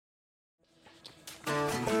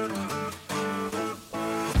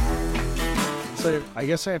So I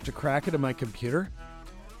guess I have to crack it in my computer?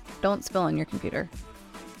 Don't spill on your computer.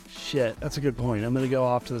 Shit, that's a good point. I'm going to go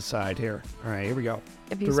off to the side here. All right, here we go.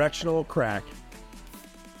 Directional crack.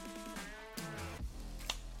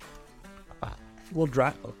 A little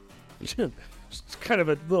dry. It's kind of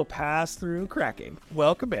a little pass-through cracking.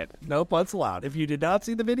 Welcome in. No puns allowed. If you did not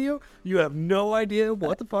see the video, you have no idea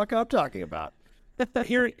what the fuck I'm talking about.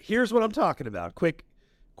 Here's what I'm talking about. Quick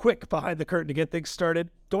behind the curtain to get things started.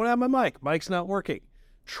 Don't have my mic. Mic's not working.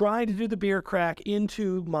 Trying to do the beer crack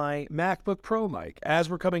into my MacBook Pro mic. As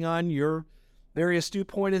we're coming on, your very astute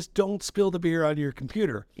point is don't spill the beer on your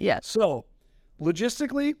computer. Yes. So,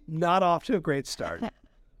 logistically, not off to a great start.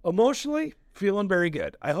 Emotionally, feeling very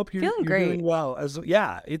good. I hope you're doing well. It's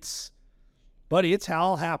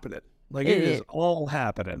all happening. Like it is all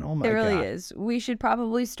happening. Oh my God. It really is. We should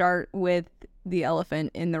probably start with the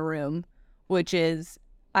elephant in the room, which is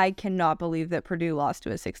I cannot believe that Purdue lost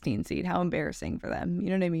to a 16 seed. How embarrassing for them.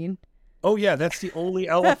 You know what I mean? Oh, yeah. That's the only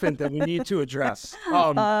elephant that we need to address.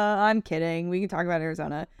 I'm kidding. We can talk about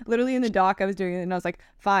Arizona. Literally in the doc, I was doing it, and I was like,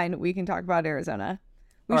 fine, we can talk about Arizona.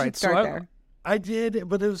 We should start there. I did,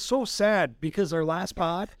 but it was so sad because our last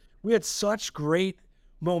pod, we had such great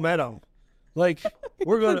momentum. Like,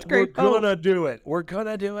 we're gonna do it. We're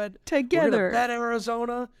gonna do it together. We're gonna bet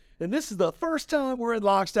Arizona, and this is the first time we're in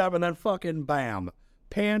lockstep, and then fucking bam.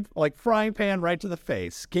 Frying pan right to the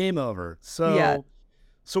face. Game over. So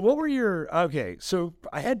what were so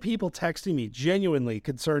I had people texting me genuinely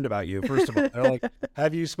concerned about you, first of all. They're like,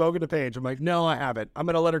 have you spoken to Paige? I'm like, no, I haven't. I'm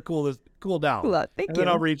going to let her cool down. Cool out. Thank you. Then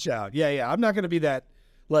I'll reach out. Yeah. I'm not going to be that,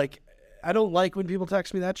 I don't like when people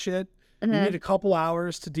text me that shit. Mm-hmm. You need a couple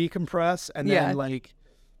hours to decompress, and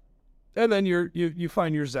then you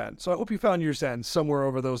find your zen. So I hope you found your zen somewhere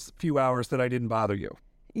over those few hours that I didn't bother you.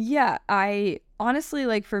 Yeah, I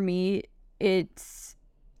honestly, for me,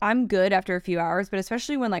 I'm good after a few hours, but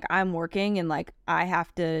especially when I'm working and I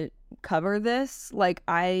have to cover this,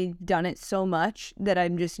 I've done it so much that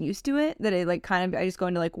I'm just used to it that I just go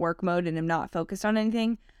into work mode and I'm not focused on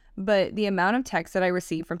anything. But the amount of texts that I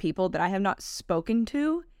receive from people that I have not spoken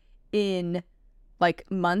to in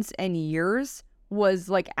months and years was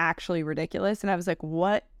actually ridiculous. And I was like,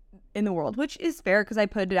 what in the world? Which is fair because I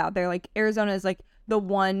put it out there. Arizona is the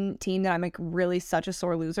one team that I'm really such a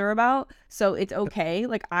sore loser about. So it's okay.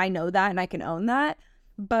 I know that and I can own that.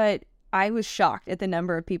 But I was shocked at the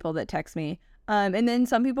number of people that text me. And then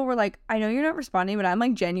some people were like, I know you're not responding, but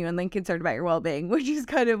I'm genuinely concerned about your well-being, which is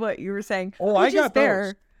kind of what you were saying. Oh, I got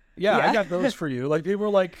those. Yeah, I got those for you.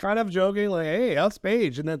 People were kind of joking, hey, how's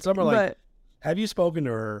Paige? And then some are have you spoken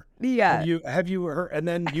to her? Yeah. Have you heard? And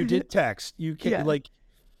then you did text. You can't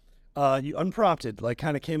you unprompted,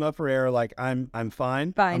 kind of came up for air, I'm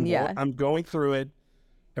fine. I'm going through it.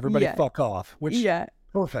 Everybody fuck off. Which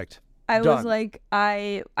perfect. I was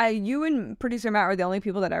you and producer Matt were the only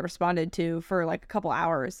people that I responded to for a couple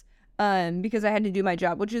hours, because I had to do my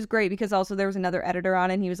job, which is great because also there was another editor on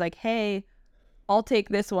and he was like, hey, I'll take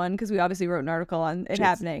this one because we obviously wrote an article on it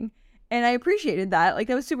happening. And I appreciated that.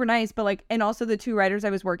 That was super nice. But and also the two writers I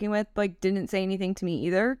was working with didn't say anything to me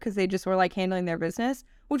either because they just were handling their business,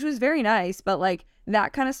 which was very nice. But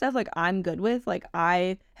that kind of stuff I'm good with.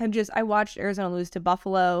 I watched Arizona lose to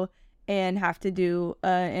Buffalo and have to do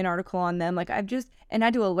an article on them. And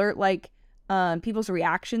had to alert people's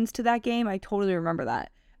reactions to that game. I totally remember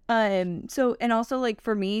that. So and also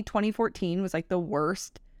for me, 2014 was the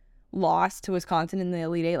worst loss to Wisconsin in the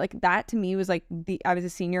Elite Eight. That to me was I was a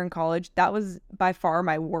senior in college. That was by far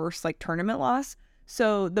my worst tournament loss.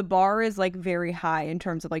 So the bar is very high in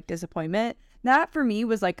terms of disappointment. That for me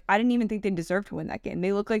was I didn't even think they deserved to win that game.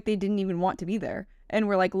 They looked like they didn't even want to be there and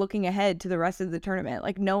were looking ahead to the rest of the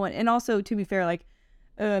tournament. No one. And also to be fair,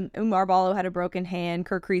 Umar Ballo had a broken hand.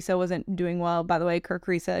 Kirk Risa wasn't doing well. By the way, Kirk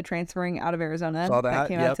Risa transferring out of Arizona. Saw that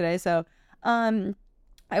came out today. So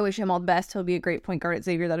I wish him all the best. He'll be a great point guard at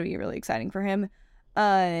Xavier. That'll be really exciting for him.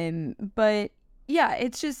 But yeah,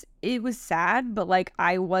 it was sad, but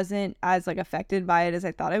I wasn't as affected by it as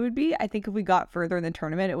I thought I would be. I think if we got further in the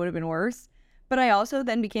tournament, it would have been worse. But I also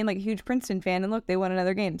then became a huge Princeton fan, and look, they won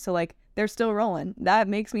another game. So they're still rolling. That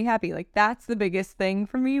makes me happy. That's the biggest thing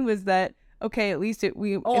for me was that, okay, at least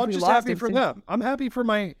I'm just happy for them. I'm happy for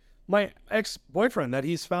my ex-boyfriend that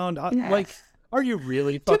he's found. Are you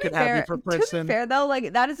really fucking happy for Princeton? To be fair, though,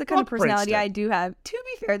 that is the kind of personality Princeton. I do have. To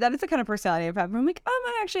be fair, that is the kind of personality I have. I'm I'm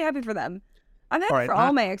actually happy for them. I'm happy for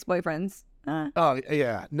all my ex-boyfriends. Oh,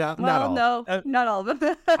 yeah. Not all. No, not all of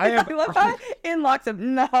them. In locks of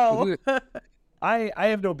no. I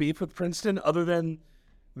have no beef with Princeton other than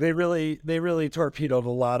they really torpedoed a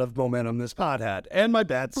lot of momentum this pod had, and my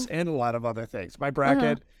bets, and a lot of other things. My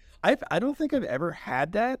bracket, I don't think I've ever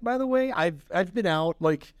had that, by the way. I've been out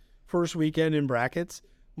like first weekend in brackets.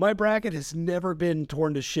 My bracket has never been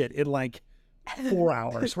torn to shit in like 4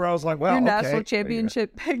 hours where I was like, wow, Your okay. national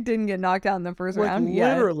championship pick didn't get knocked out in the first round.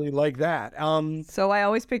 Literally like that. So I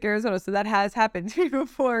always pick Arizona. So that has happened to me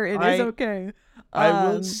before. It is okay. I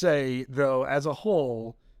will say, though, as a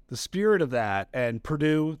whole, the spirit of that, and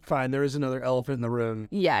Purdue, fine, there is another elephant in the room.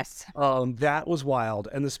 Yes. That was wild.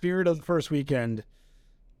 And the spirit of the first weekend,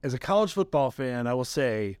 as a college football fan, I will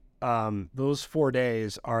say, those 4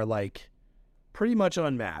 days are like pretty much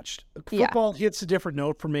unmatched. Football hits a different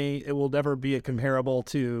note for me. It will never be a comparable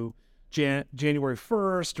to January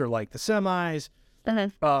 1st or like the semis.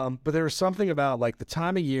 But there was something about like the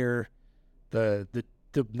time of year, the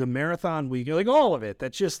marathon week, like all of it,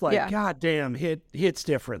 that's just like, goddamn, hits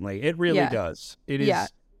differently. It really does. It is,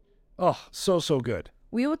 so good.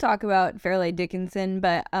 We will talk about Fairleigh Dickinson,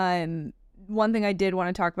 but one thing I did want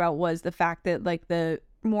to talk about was the fact that like the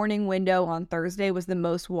morning window on Thursday was the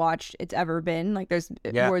most watched it's ever been. Like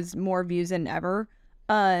was more views than ever,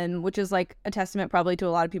 which is like a testament probably to a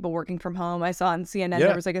lot of people working from home. I saw on CNN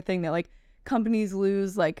there was like a thing that like companies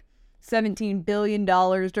lose like $17 billion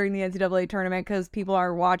during the NCAA tournament because people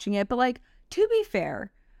are watching it. But like, to be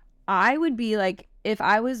fair, I would be like, if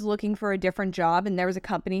I was looking for a different job and there was a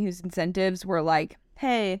company whose incentives were like,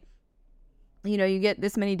 hey, you know, you get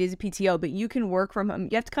this many days of PTO, but you can work from home.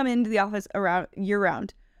 You have to come into the office year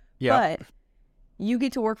round. But you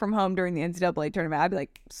get to work from home during the NCAA tournament. I'd be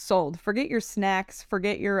like, sold. Forget your snacks.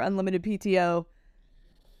 Forget your unlimited PTO.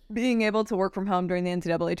 Being able to work from home during the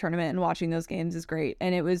NCAA tournament and watching those games is great.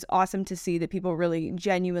 And it was awesome to see that people really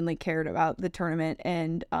genuinely cared about the tournament,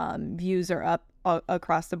 and views are up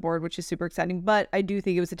across the board, which is super exciting. But I do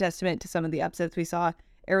think it was a testament to some of the upsets we saw.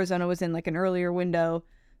 Arizona was in like an earlier window,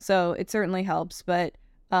 so it certainly helps. But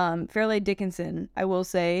Fairleigh Dickinson, I will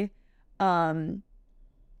say,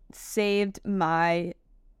 saved my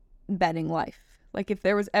betting life. Like if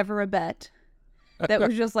there was ever a bet that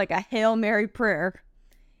was just like a Hail Mary prayer,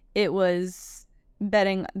 it was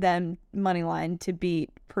betting them money line to beat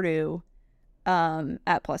Purdue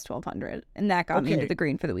at plus 1,200. And that got me into the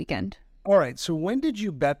green for the weekend. All right. So when did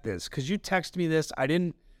you bet this? Because you texted me this.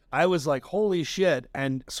 I was like, holy shit.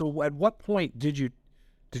 And so at what point did you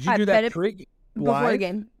do that before the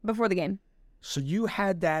game? Before the game. So you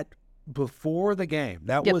had that before the game.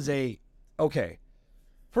 That was okay.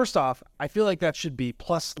 First off, I feel like that should be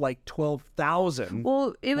plus like 12,000.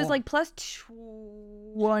 Well, it was like plus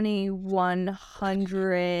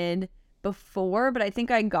 2,100 before, but I think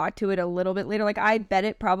I got to it a little bit later. Like I bet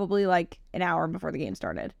it probably like an hour before the game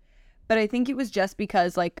started. But I think it was just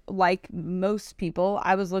because like most people,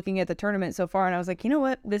 I was looking at the tournament so far and I was like, you know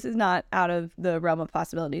what? This is not out of the realm of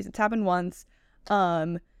possibilities. It's happened once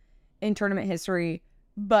in tournament history,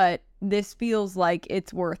 but this feels like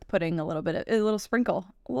it's worth putting a little sprinkle.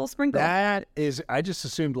 That is, I just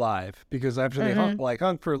assumed live because after they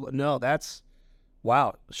hung for, no, that's,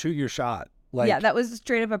 wow, shoot your shot. Like, yeah, that was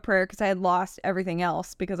straight up a prayer because I had lost everything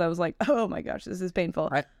else because I was like, oh my gosh, this is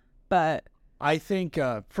painful. But I think,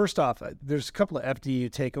 first off, there's a couple of FDU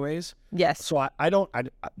takeaways. Yes. So I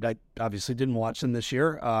obviously didn't watch them this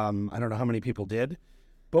year. I don't know how many people did.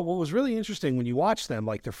 But what was really interesting when you watch them,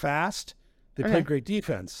 like they're fast, they played great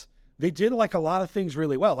defense. They did like a lot of things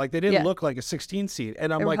really well. Like they didn't look like a 16 seed.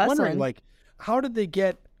 And I'm like wondering, like, how did they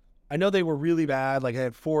get, I know they were really bad. Like they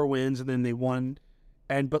had 4 wins and then they won.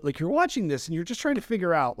 But like you're watching this and you're just trying to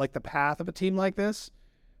figure out like the path of a team like this.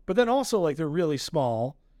 But then also like they're really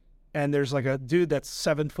small. And there's like a dude that's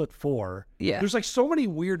 7'4". Yeah. There's like so many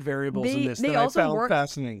weird variables in this that I found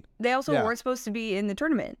fascinating. They also weren't supposed to be in the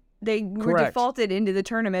tournament. They were defaulted into the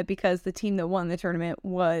tournament because the team that won the tournament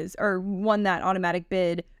won that automatic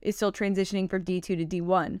bid is still transitioning from D2 to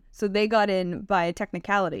D1. So they got in by a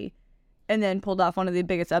technicality and then pulled off one of the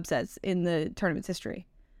biggest upsets in the tournament's history.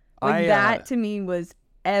 Like that to me was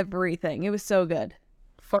everything. It was so good.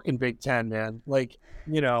 Fucking Big Ten, man. Like,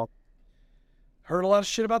 you know, heard a lot of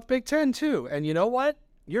shit about the Big Ten too. And you know what?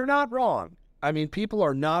 You're not wrong. I mean, people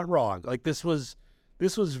are not wrong. Like this was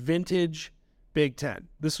vintage Big Ten.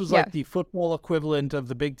 This was like the football equivalent of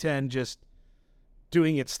the Big Ten just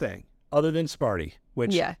doing its thing, other than Sparty,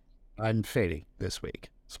 which I'm fading this week.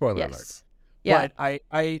 Spoiler alert. Yeah.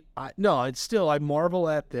 But it's still, I marvel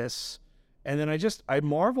at this. And then I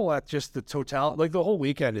marvel at just the total, like the whole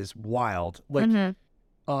weekend is wild. Like,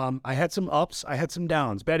 I had some ups, I had some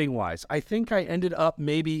downs, betting wise. I think I ended up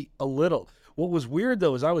maybe a little. What was weird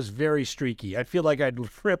though is I was very streaky. I feel like I'd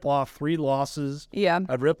rip off 3 losses. Yeah.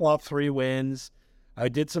 I'd rip off 3 wins. I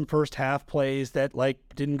did some first half plays that like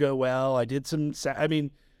didn't go well. I did some,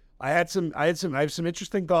 I have some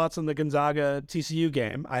interesting thoughts on the Gonzaga TCU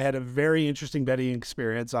game. I had a very interesting betting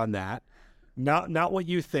experience on that. Not what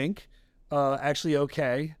you think. Actually,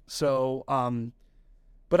 okay. So,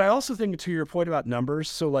 but I also think, to your point about numbers,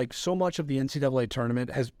 so like so much of the NCAA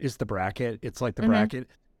tournament is the bracket. It's like the bracket.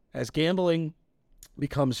 As gambling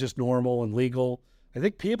becomes just normal and legal, I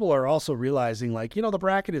think people are also realizing, like, the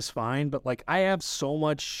bracket is fine, but like I have so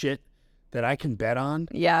much shit that I can bet on.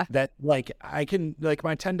 Yeah. That like I can, like,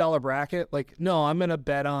 my $10 bracket, like, no, I'm gonna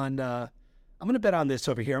bet on this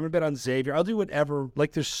over here. I'm gonna bet on Xavier. I'll do whatever.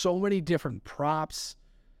 Like, there's so many different props.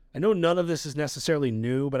 I know none of this is necessarily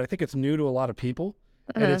new, but I think it's new to a lot of people.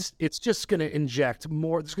 And it's just going to inject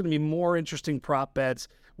more. There's going to be more interesting prop bets.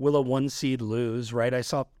 Will a 1 seed lose, right? I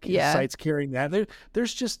saw sites carrying that.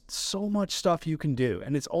 There's just so much stuff you can do,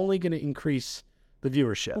 and it's only going to increase the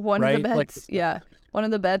viewership. One of the bets, one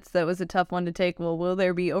of the bets that was a tough one to take. Well, will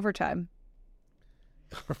there be overtime?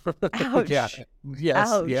 Ouch. Yes.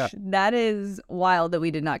 Ouch. Yeah. That is wild that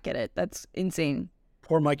we did not get it. That's insane.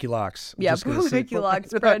 Poor Mikey Locks. Yeah, poor Mikey Locks.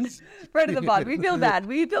 Friend of the pod. We feel bad.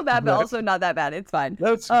 But also not that bad. It's fine.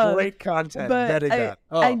 That's great content. But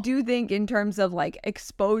I do think, in terms of like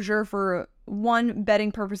exposure for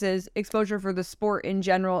betting purposes, exposure for the sport in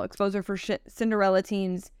general, exposure for Cinderella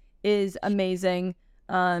teams is amazing.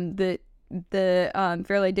 The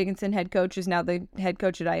Fairleigh Dickinson head coach is now the head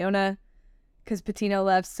coach at Iona because Patino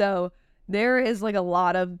left. So there is like a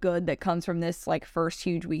lot of good that comes from this like first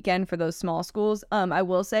huge weekend for those small schools. I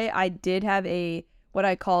will say I did have what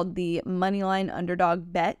I called the moneyline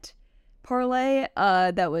underdog bet parlay.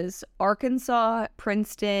 That was Arkansas,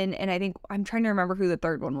 Princeton, and I think I'm trying to remember who the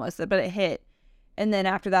third one was, but it hit. And then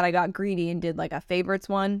after that, I got greedy and did like a favorites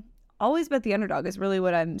one. Always bet the underdog is really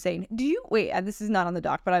what I'm saying. This is not on the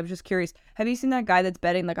doc, but I was just curious. Have you seen that guy that's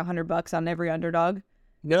betting like $100 on every underdog?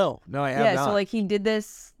 No, I have not. Yeah, so like he did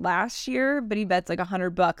this last year, but he bets like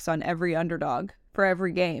 $100 on every underdog for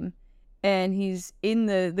every game, and he's in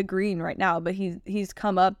the green right now. But he's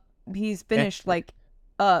come up, he's finished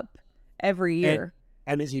up every year.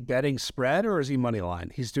 And is he betting spread or is he money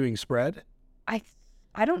line? He's doing spread. I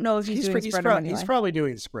don't know if he's doing spread or money line. He's probably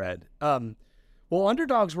doing spread. Well,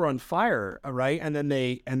 underdogs were on fire, right? And then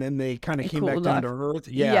they kind of came back down to earth.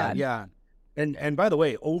 Yeah. And by the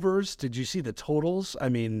way, overs, did you see the totals? I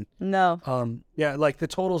mean, no. Yeah, like the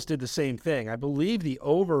totals did the same thing. I believe the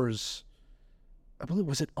overs,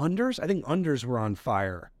 was it unders? I think unders were on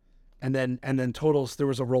fire. And then totals, there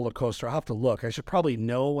was a roller coaster. I'll have to look. I should probably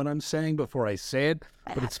know what I'm saying before I say it,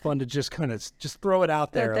 but it's fun to just kind of just throw it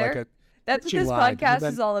out there. That's what this podcast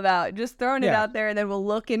is all about. Just throwing it out there, and then we'll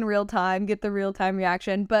look in real time, get the real time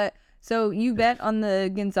reaction. But so you bet on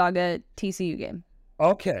the Gonzaga TCU game.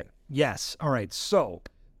 Okay. Yes. All right. So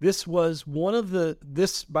this was one of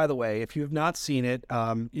this, by the way, if you have not seen it,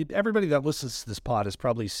 everybody that listens to this pod has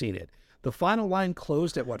probably seen it. The final line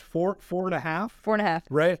closed at what, 4.5? 4.5.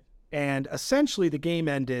 Right. And essentially the game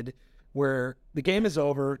ended where the game is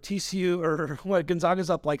over. Gonzaga's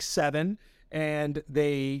up like 7, and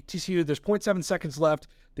TCU, there's 0.7 seconds left.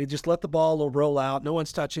 They just let the ball roll out. No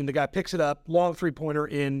one's touching. The guy picks it up, long 3-pointer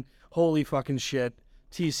in. Holy fucking shit.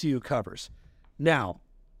 TCU covers. Now,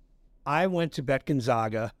 I went to bet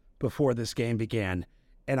Gonzaga before this game began,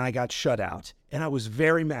 and I got shut out. And I was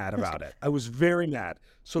very mad about it. I was very mad.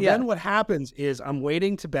 So then what happens is I'm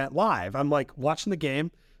waiting to bet live. I'm like watching the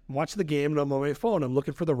game, and I'm on my phone. I'm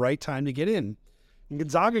looking for the right time to get in. And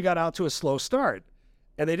Gonzaga got out to a slow start,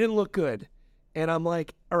 and they didn't look good. And I'm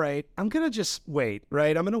like, all right, I'm going to just wait,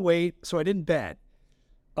 right? I'm going to wait. So I didn't bet.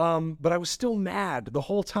 But I was still mad the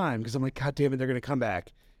whole time because I'm like, God damn it, they're going to come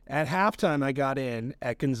back. At halftime, I got in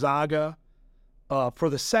at Gonzaga for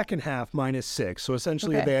the second half -6. So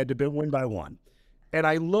essentially, they had to win by 1. And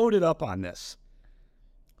I loaded up on this.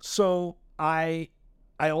 So I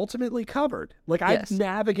ultimately covered. Like, I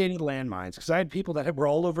navigated landmines because I had people that were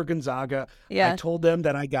all over Gonzaga. I told them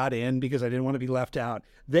that I got in because I didn't want to be left out.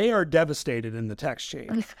 They are devastated in the text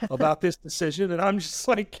chain about this decision. And I'm just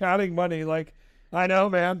like counting money. Like, I know,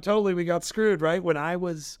 man, totally we got screwed, right? When I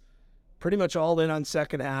was pretty much all in on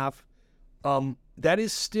second half. That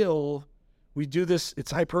is still, we do this,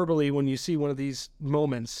 it's hyperbole when you see one of these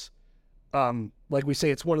moments. Like we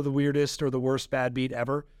say, it's one of the weirdest or the worst bad beat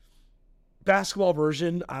ever. Basketball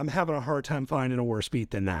version, I'm having a hard time finding a worse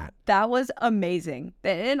beat than that. That was amazing.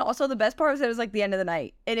 And also the best part was it was like the end of the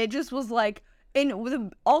night. And it just was like,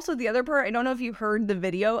 and also the other part, I don't know if you heard the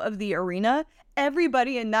video of the arena.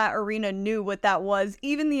 Everybody in that arena knew what that was.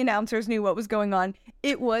 Even the announcers knew what was going on.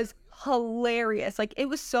 It was hilarious. Like, it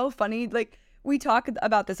was so funny. Like, we talk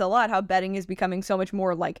about this a lot, how betting is becoming so much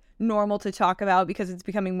more like normal to talk about because it's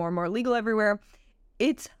becoming more and more legal everywhere.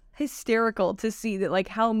 It's hysterical to see that, like,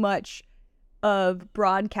 how much of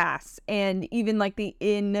broadcasts and even like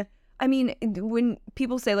I mean, when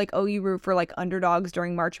people say like, oh, you root for like underdogs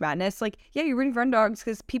during March Madness, like, yeah, you're rooting for underdogs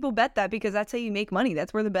because people bet that because that's how you make money.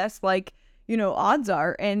 That's where the best, like, you know, odds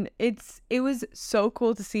are. And it was so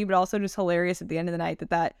cool to see, but also just hilarious at the end of the night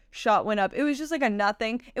that shot went up. It was just like a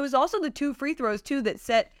nothing. It was also the 2 free throws too that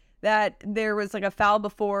set that there was like a foul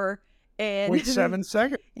before. And 0.7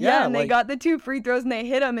 seconds. Yeah, and they got the 2 free throws and they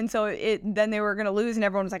hit them, and so then they were gonna lose, and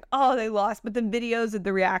everyone was like, "Oh, they lost." But the videos of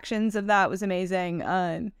the reactions of that was amazing.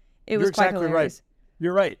 It was quite hilarious. Right.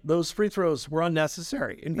 You're right. Those free throws were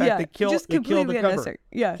unnecessary. In fact, they killed the cover.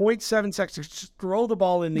 Yeah, 0.7 seconds. Just throw the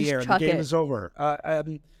ball in the air. The game is over.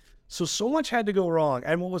 So much had to go wrong.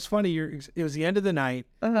 And what was funny, it was the end of the night,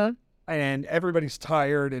 and everybody's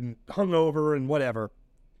tired and hungover and whatever.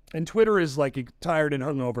 And Twitter is like tired and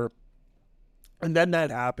hungover. And then that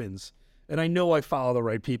happens, and I know I follow the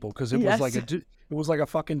right people because it was like a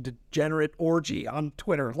fucking degenerate orgy on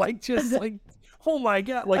Twitter, like just like, oh my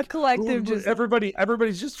god, like a collective.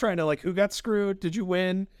 Everybody's just trying to, like, who got screwed? Did you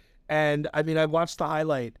win? And I mean, I watched the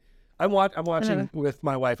highlight. I'm watching with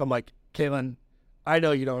my wife. I'm like, Kaylin, I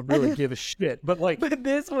know you don't really give a shit, but like, but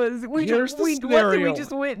this was what did we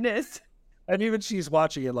just witness? And even she's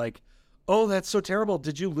watching it like, oh, that's so terrible.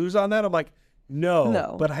 Did you lose on that? I'm like,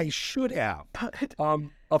 No, but I should have.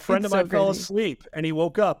 A friend of mine fell asleep, and he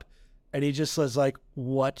woke up, and he just was like,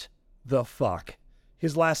 what the fuck?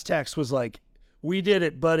 His last text was like, we did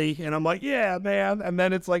it, buddy. And I'm like, yeah, man. And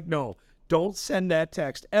then it's like, no, don't send that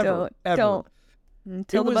text ever. Don't.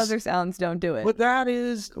 Until the buzzer sounds, don't do it. But that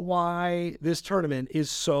is why this tournament is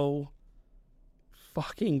so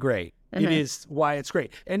fucking great. It is why it's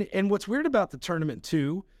great. And what's weird about the tournament,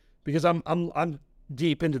 too, because I'm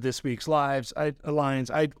deep into this week's lines.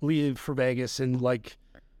 I leave for Vegas in, like,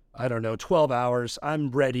 I don't know, 12 hours.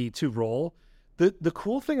 I'm ready to roll. The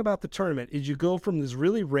cool thing about the tournament is you go from this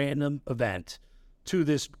really random event to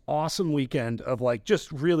this awesome weekend of, like,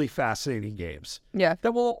 just really fascinating games. Yeah.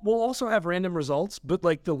 That will also have random results, but,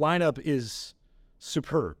 like, the lineup is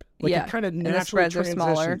superb. Like, it kind of naturally transitions.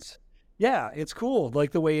 Are smaller. Yeah, it's cool.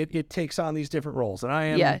 Like the way it takes on these different roles. And I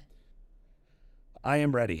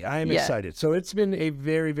am ready. I am excited. So it's been a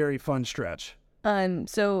very, very fun stretch.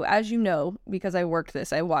 So as you know, because I worked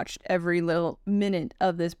this, I watched every little minute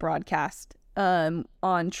of this broadcast on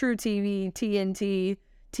True TV, TNT,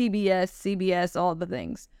 TBS, CBS, all the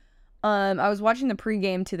things. I was watching the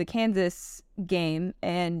pregame to the Kansas game,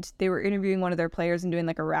 and they were interviewing one of their players and doing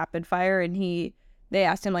like a rapid fire, and they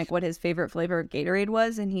asked him like what his favorite flavor of Gatorade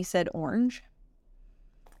was, and he said orange.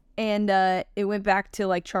 And it went back to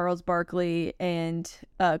like Charles Barkley and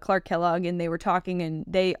Clark Kellogg, and they were talking, and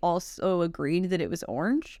they also agreed that it was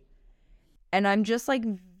orange. And I'm just like,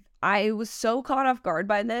 I was so caught off guard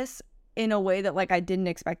by this in a way that like I didn't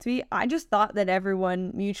expect to be. I just thought that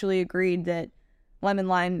everyone mutually agreed that lemon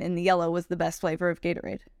lime and the yellow was the best flavor of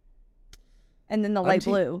Gatorade. And then the light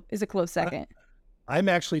blue is a close second. I'm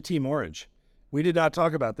actually team orange. We did not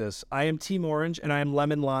talk about this. I am team orange, and I am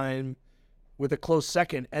lemon lime with a close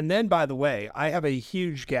second. And then, by the way, I have a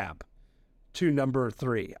huge gap to number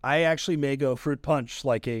 3. I actually may go fruit punch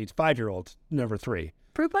like a 5-year-old number 3.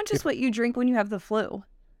 Fruit punch is what you drink when you have the flu.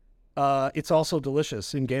 It's also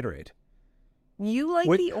delicious in Gatorade. You like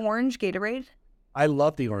the orange Gatorade? I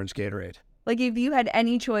love the orange Gatorade. Like, if you had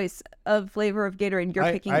any choice of flavor of Gatorade, you're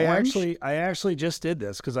picking orange? I actually just did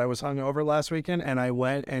this because I was hungover last weekend, and I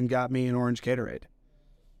went and got me an orange Gatorade.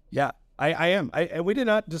 Yeah, I am. We did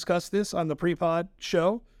not discuss this on the pre-pod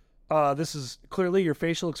show. This is clearly your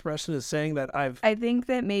facial expression is saying that I think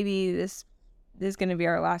that maybe this is going to be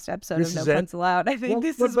our last episode of No Puns Allowed. I think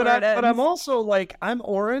this is where it ends. But I'm also like, I'm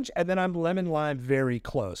orange, and then I'm lemon lime very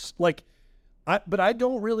close. Like, but I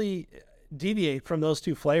don't really deviate from those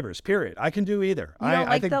two flavors, period. I can do either. You don't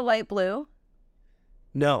like the light blue?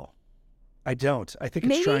 No, I don't. I think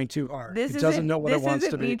it's trying too hard. It doesn't know what it wants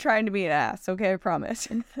to be. This isn't me trying to be an ass, okay? I promise.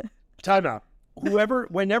 Time out.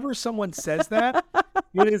 Whenever someone says that,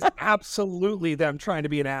 it is absolutely them trying to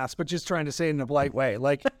be an ass, but just trying to say it in a polite way.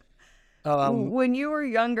 Like, when you were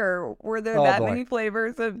younger, were there many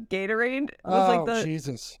flavors of Gatorade?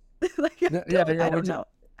 Jesus. I don't know.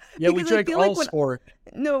 Yeah, because we drank all sport.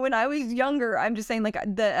 No, when I was younger, I'm just saying, like,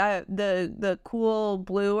 the cool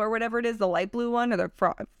blue or whatever it is, the light blue one, or the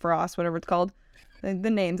frost, whatever it's called. The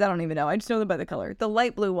names, I don't even know. I just know them by the color. The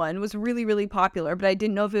light blue one was really, really popular, but I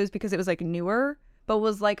didn't know if it was because it was, like, newer, but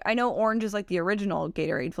was, like, I know orange is, like, the original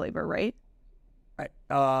Gatorade flavor, right?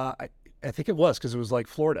 I think it was, because it was, like,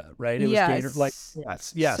 Florida, right? It was Gatorade, like,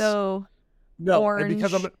 yes. So, no, orange.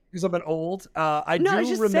 Because I'm an old, I was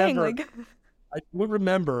just remember... saying, like... I would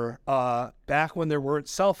remember back when there weren't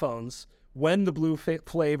cell phones, when the blue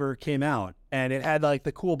flavor came out, and it had like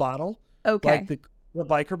the cool bottle, Okay. like the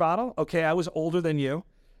biker bottle. Okay, I was older than you,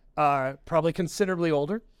 probably considerably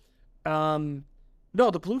older. No,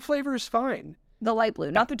 the blue flavor is fine. The light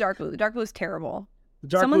blue, not the dark blue. The dark blue is terrible. The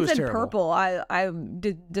dark Someone blue is said terrible. purple. I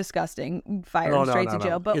did disgusting. Fired No, straight to no.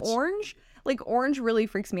 jail. But It's- orange, like orange really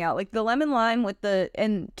freaks me out. Like the lemon lime with the,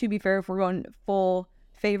 and to be fair, if we're going full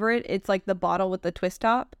favorite, it's like the bottle with the twist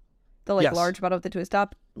top. The like Yes. large bottle with the twist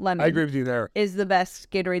top. Lemon I agree with you there. is the best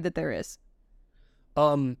Gatorade that there is.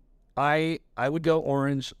 I would go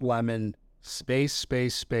orange, lemon, space.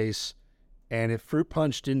 And if fruit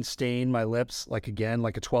punch didn't stain my lips, like a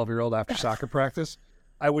 12-year-old after soccer practice,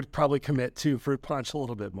 I would probably commit to fruit punch a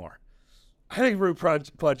little bit more. I think fruit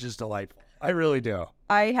punch is delightful. I really do.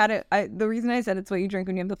 I had it. The reason I said it's what you drink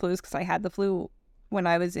when you have the flu is because I had the flu when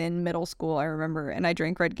I was in middle school, I remember, and I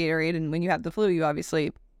drank red Gatorade. And when you have the flu, you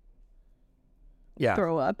obviously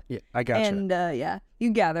throw up. Yeah, I got you. And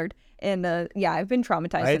you gathered. And I've been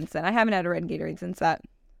traumatized since then. I haven't had a red Gatorade since that.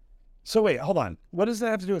 So wait, hold on. What does that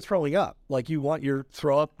have to do with throwing up? Like you want your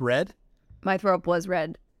throw up red? My throw up was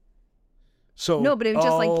red. So No, but it was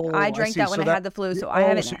just like I drank that when I had the flu, so I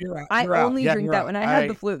haven't. So I you're out. only Yeah, drink you're that out. when I had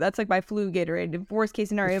the flu. That's like my flu Gatorade. If worst case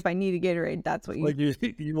scenario, if I need a Gatorade, that's what you. Like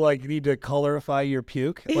you like need to colorify your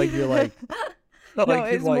puke. Like you're like. No,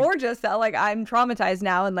 it's more just that like I'm traumatized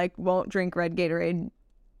now and like won't drink red Gatorade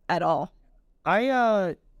at all.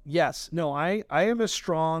 I am a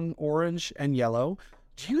strong orange and yellow.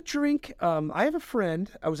 Do you drink? I have a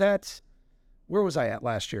friend. Where was I at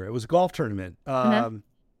last year? It was a golf tournament.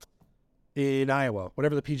 In Iowa,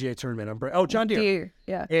 whatever the PGA tournament. John Deere.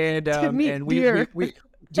 Yeah. And Meet we deer.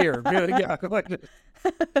 deer. Yeah,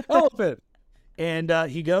 elephant. And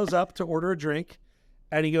he goes up to order a drink,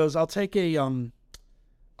 and he goes, "I'll take a yellow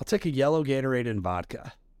Gatorade and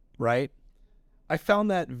vodka." Right? I found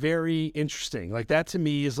that very interesting. Like that to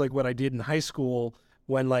me is like what I did in high school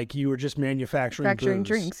when like you were just manufacturing booze.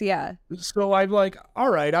 Drinks. Yeah. So I'm like, all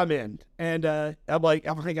right, I'm in. And I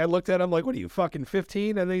looked at him like, what are you, fucking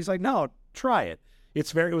 15? And then he's like, no, try it.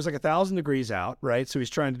 It was like 1,000 degrees out, right? So he's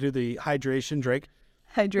trying to do the hydration drink.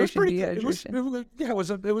 Dehydration.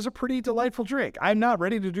 It was a pretty delightful drink. I'm not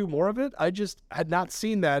ready to do more of it. I just had not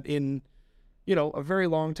seen that in, a very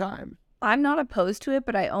long time. I'm not opposed to it,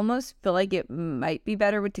 but I almost feel like it might be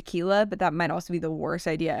better with tequila, but that might also be the worst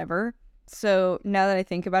idea ever. So now that I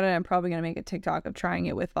think about it, I'm probably going to make a TikTok of trying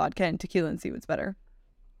it with vodka and tequila and see what's better.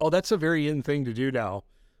 Oh, that's a very in thing to do now.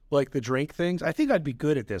 Like the drink things. I think I'd be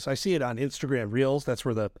good at this. I see it on Instagram Reels. That's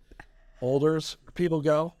where the olders people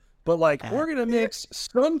go. But like, we're going to mix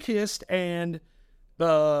Sunkist and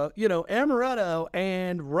amaretto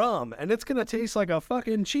and rum. And it's going to taste like a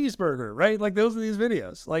fucking cheeseburger, right? Like those are these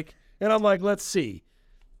videos. Like, and I'm like, let's see.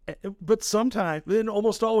 But sometimes, then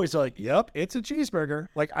almost always like, yep, it's a cheeseburger.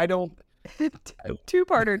 Like I don't.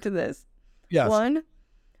 Two-parter to this. Yes. One,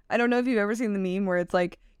 I don't know if you've ever seen the meme where it's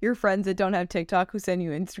like your friends that don't have TikTok who send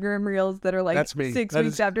you Instagram Reels that are like That's me. 6 That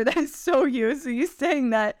weeks is- after that is so you. So you saying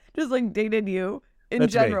that just like dated you in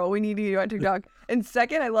That's me. general. We need you on TikTok. And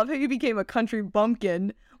second, I love how you became a country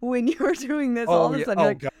bumpkin when you were doing this. All of a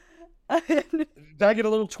sudden, God. you're Did I get a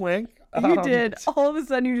little twang? you did. All of a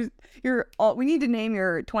sudden, we need to name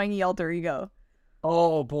your twangy alter ego.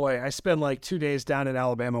 Oh boy, I spent like 2 days down in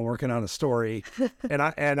Alabama working on a story, and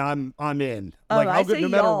I'm in. Like I how good, say no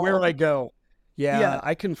matter y'all. where I go. Yeah, Yeah.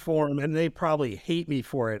 I conform, and they probably hate me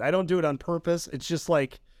for it. I don't do it on purpose. It's just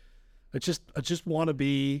like, I just want to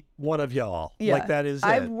be one of y'all. Yeah. Like that is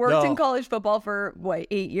I've it. worked in No. college football for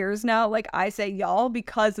 8 years now. Like I say y'all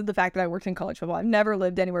because of the fact that I worked in college football. I've never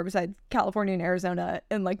lived anywhere besides California and Arizona,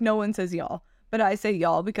 and like no one says y'all. But I say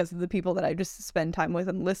y'all because of the people that I just spend time with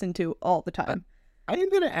and listen to all the time. I am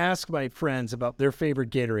going to ask my friends about their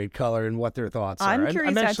favorite Gatorade color and what their thoughts are. I'm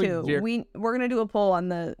curious that actually too. We're gonna do a poll on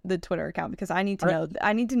the Twitter account because I need to know.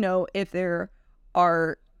 I need to know if there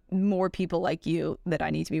are more people like you that I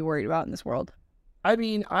need to be worried about in this world. I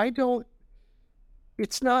mean,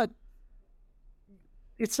 it's not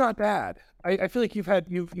bad. I feel like you've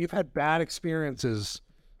had bad experiences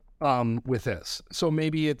with this. So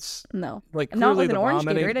maybe it's No, like not clearly with an the orange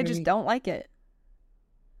vomiting Gatorade. I just thing- don't like it.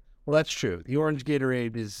 Well, that's true. The orange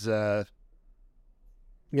Gatorade is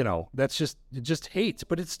that's just hate,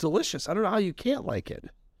 but it's delicious. I don't know how you can't like it.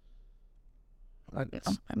 I'm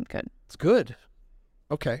good. It's good.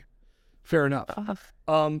 Okay. Fair enough.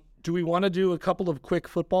 Do we want to do a couple of quick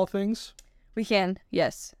football things? We can.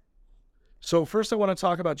 Yes. So first I want to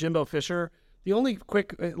talk about Jimbo Fisher. The only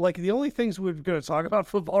things we're going to talk about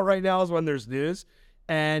football right now is when there's news.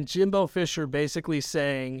 And Jimbo Fisher basically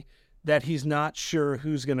saying that he's not sure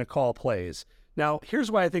who's going to call plays. Now, here's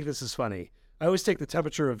why I think this is funny. I always take the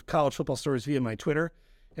temperature of college football stories via my Twitter,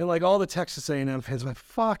 and like all the Texas A&M fans, like,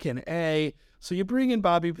 fucking A. So you bring in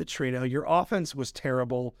Bobby Petrino. Your offense was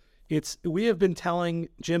terrible. We have been telling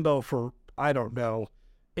Jimbo for, I don't know,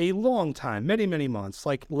 a long time, many, many months,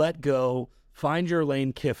 like, let go, find your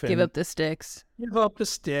lane, Kiffin. Give up the sticks. Give up the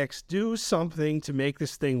sticks. Do something to make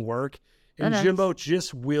this thing work. And Jimbo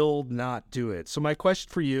just will not do it. So my question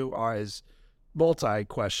for you is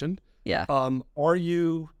multi-question. Yeah. Are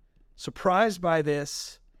you surprised by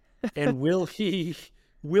this? And will he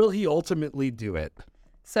ultimately do it?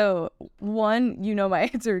 So one, you know my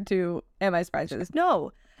answer to, am I surprised by this?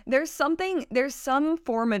 No. There's some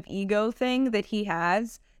form of ego thing that he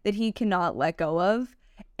has that he cannot let go of.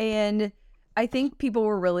 And I think people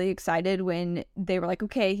were really excited when they were like,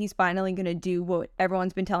 okay, he's finally going to do what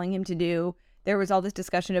everyone's been telling him to do. There was all this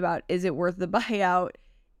discussion about, is it worth the buyout?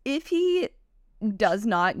 If he does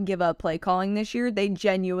not give up play calling this year, they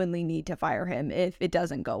genuinely need to fire him if it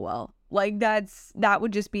doesn't go well. Like, that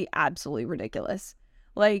would just be absolutely ridiculous.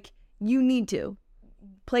 Like, you need to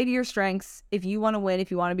play to your strengths. If you want to win,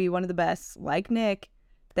 if you want to be one of the best, like Nick,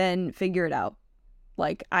 then figure it out.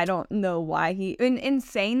 Like, I don't know why in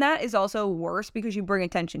saying that is also worse because you bring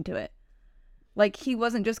attention to it. Like, he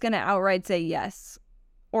wasn't just going to outright say yes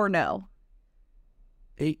or no.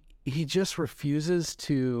 He just refuses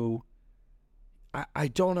to. I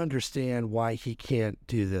don't understand why he can't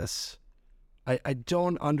do this. I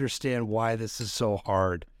don't understand why this is so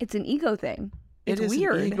hard. It's an ego thing. It's it is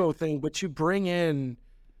weird. An ego thing, but you bring in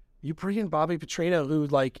Bobby Petrino, who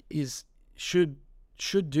like should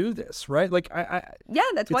do this, right? Like yeah,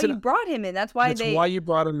 that's why you brought him in. That's why you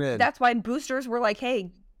brought him in. That's why boosters were like,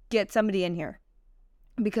 hey, get somebody in here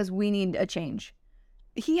because we need a change.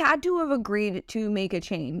 He had to have agreed to make a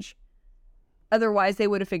change. Otherwise, they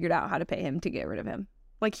would have figured out how to pay him to get rid of him.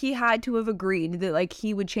 Like, he had to have agreed that, like,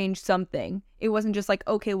 he would change something. It wasn't just like,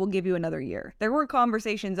 okay, we'll give you another year. There were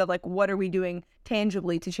conversations of, like, what are we doing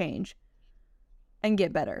tangibly to change and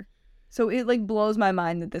get better? So it, like, blows my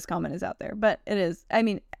mind that this comment is out there. But it is. I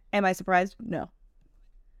mean, am I surprised? No.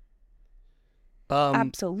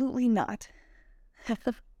 Absolutely not.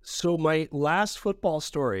 So my last football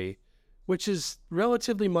story, which is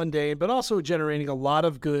relatively mundane, but also generating a lot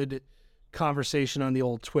of good conversation on the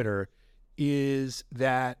old Twitter, is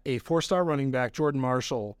that a 4-star running back, Jordan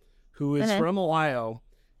Marshall, who is from Ohio,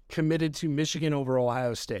 committed to Michigan over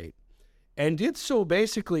Ohio State. And did so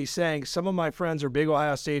basically saying, some of my friends are big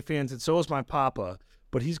Ohio State fans, and so is my papa,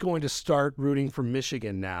 but he's going to start rooting for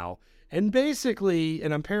Michigan now. And basically,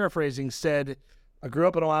 and I'm paraphrasing, said, I grew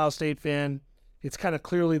up an Ohio State fan. It's kind of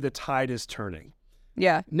clearly the tide is turning.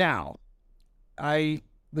 Yeah. Now,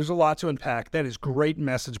 there's a lot to unpack. That is great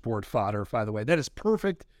message board fodder, by the way. That is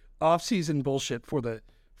perfect off-season bullshit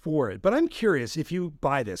for it. But I'm curious if you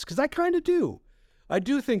buy this, because I kind of do. I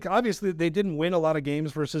do think, obviously, they didn't win a lot of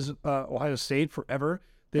games versus Ohio State forever.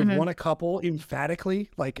 They've won a couple emphatically,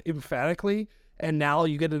 and now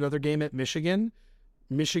you get another game at Michigan.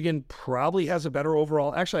 Michigan probably has a better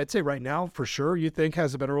overall, actually, I'd say right now, for sure, you think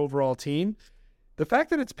has a better overall team. The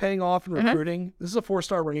fact that it's paying off in recruiting, this is a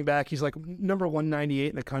 4-star running back. He's like number 198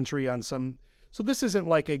 in the country on some. So this isn't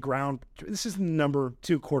like this isn't the number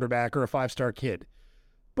 2 quarterback or a 5-star kid.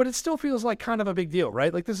 But it still feels like kind of a big deal,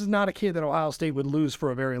 right? Like, this is not a kid that Ohio State would lose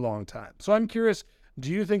for a very long time. So I'm curious,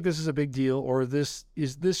 do you think this is a big deal, or is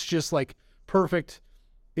this just like perfect?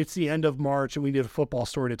 It's the end of March and we need a football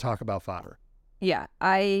story to talk about fodder. Yeah,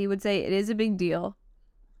 I would say it is a big deal,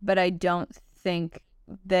 but I don't think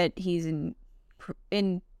that he's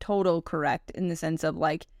in total correct in the sense of,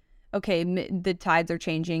 like, okay, the tides are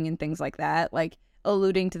changing and things like that, like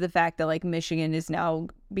alluding to the fact that, like, Michigan is now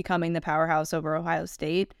becoming the powerhouse over Ohio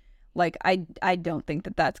State. Like, I don't think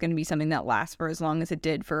that that's going to be something that lasts for as long as it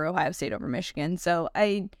did for Ohio State over Michigan. So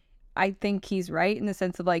I think he's right in the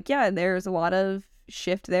sense of, like, yeah, there's a lot of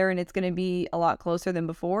shift there and it's going to be a lot closer than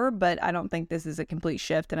before, but I don't think this is a complete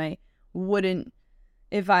shift. And I wouldn't,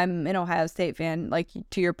 if I'm an Ohio State fan, like,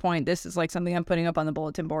 to your point, this is like something I'm putting up on the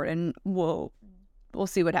bulletin board, and we'll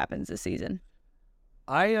see what happens this season.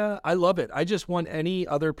 I love it. I just want any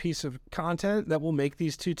other piece of content that will make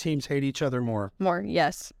these two teams hate each other more.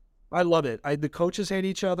 Yes. I love it. The coaches hate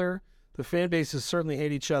each other. The fan bases certainly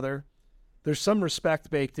hate each other. There's some respect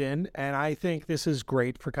baked in, and I think this is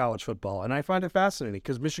great for college football. And I find it fascinating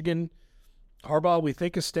because Michigan, Harbaugh, we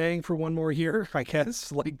think is staying for one more year, I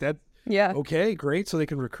guess. Like that. Yeah. Okay, great. So they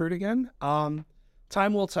can recruit again. Time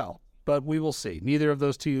will tell, but we will see. Neither of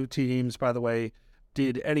those two teams, by the way,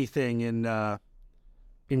 did anything in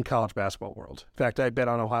college basketball world. In fact, I bet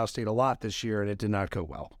on Ohio State a lot this year, and it did not go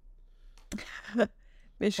well.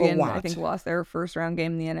 Michigan, I think, lost their first round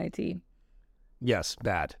game in the NIT. Yes,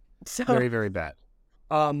 bad. So Very, very bad.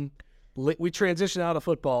 We transition out of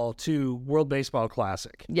football to World Baseball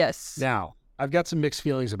Classic. Yes. Now, I've got some mixed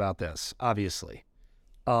feelings about this, obviously.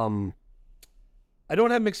 I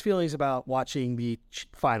don't have mixed feelings about watching the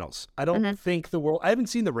finals. I don't think I haven't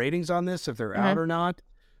seen the ratings on this, if they're out or not,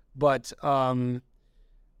 but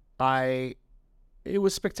it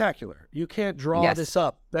was spectacular. You can't draw this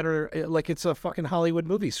up better, like it's a fucking Hollywood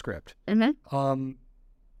movie script.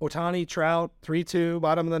 Ohtani, Trout, 3-2,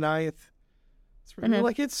 bottom of the ninth.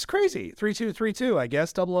 Like, it's crazy. 3-2, 3-2, I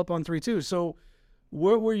guess, double up on 3-2. So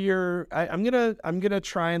what were your, I'm gonna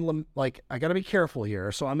try and, like, I gotta be careful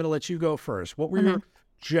here, so I'm gonna let you go first. What were your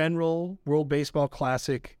general World Baseball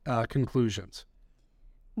Classic conclusions?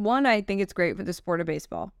 One, I think it's great for the sport of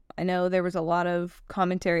baseball. I know there was a lot of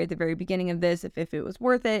commentary at the very beginning of this, if it was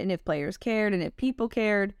worth it, and if players cared, and if people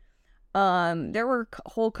cared. There were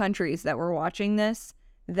whole countries that were watching this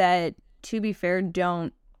that, to be fair,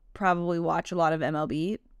 don't probably watch a lot of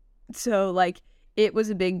MLB. So, like, it was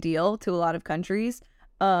a big deal to a lot of countries.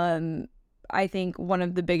 I think one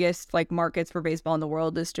of the biggest, like, markets for baseball in the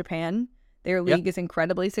world is Japan. Their league is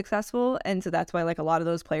incredibly successful, and so that's why, like, a lot of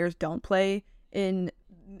those players don't play in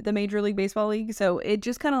the Major League Baseball League. So it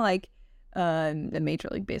just kind of like the Major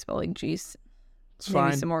League Baseball League. Jeez, it's maybe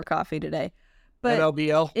fine. Some more coffee today. But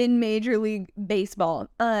MLBL in Major League Baseball.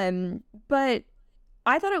 But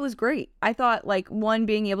I thought it was great. I thought, like, one,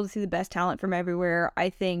 being able to see the best talent from everywhere. I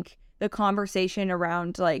think the conversation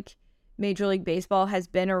around, like, Major League Baseball has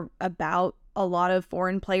been about a lot of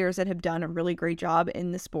foreign players that have done a really great job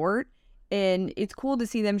in the sport. And it's cool to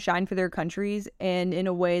see them shine for their countries, and in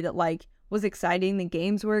a way that, like, was exciting. The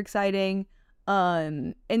games were exciting.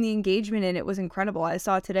 And the engagement in it was incredible. I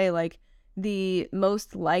saw today, like, the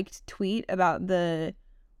most liked tweet about the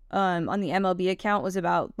on the MLB account was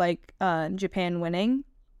about, like, Japan winning,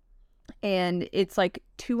 and it's like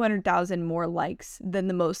 200,000 more likes than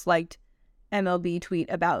the most liked MLB tweet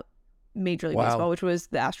about Major League Baseball, which was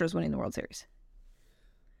the Astros winning the World Series.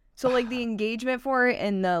 So, like, the engagement for it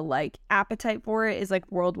and the, like, appetite for it is, like,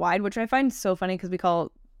 worldwide, which I find so funny because we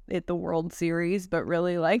call it the World Series, but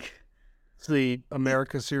really, like, it's the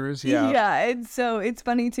America Series. Yeah. And so it's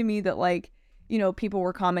funny to me that, like, you know, people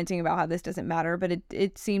were commenting about how this doesn't matter, but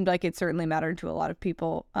it seemed like it certainly mattered to a lot of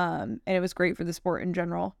people. And it was great for the sport in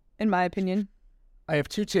general, in my opinion. I have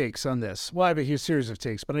two takes on this. Well, I have a huge series of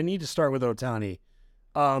takes, but I need to start with Ohtani.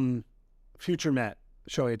 Future Met,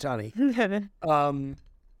 Shohei Ohtani.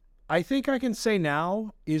 I think I can say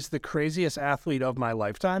now is the craziest athlete of my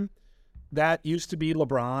lifetime. That used to be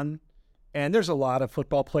LeBron, and there's a lot of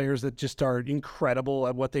football players that just are incredible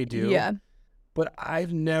at what they do. Yeah. But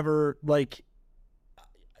I've never, like,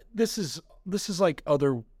 this is like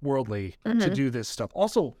otherworldly to do this stuff.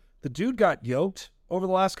 Also, the dude got yoked over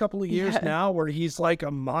the last couple of years now, where he's like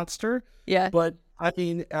a monster. Yeah. But I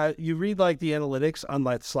mean, you read, like, the analytics on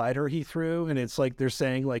that slider he threw, and it's like they're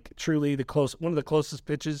saying, like, truly one of the closest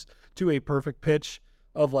pitches to a perfect pitch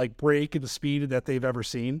of, like, break and the speed that they've ever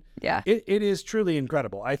seen. Yeah. It is truly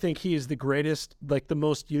incredible. I think he is the greatest, like, the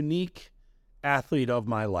most unique athlete of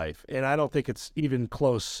my life, and I don't think it's even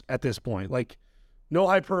close at this point. Like, no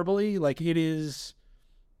hyperbole. Like, it is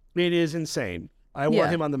insane. I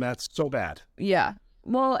want him on the Mets so bad. Yeah.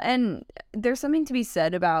 Well, and there's something to be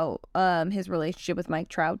said about his relationship with Mike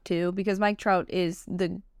Trout too, because Mike Trout is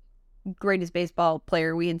the greatest baseball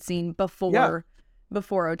player we had seen before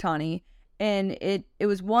Ohtani. And it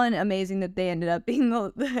was, one, amazing that they ended up being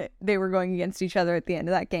they were going against each other at the end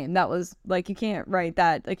of that game. That was, like, you can't write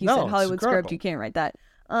that. Like you said, Hollywood script, you can't write that.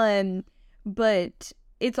 But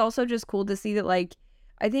it's also just cool to see that, like,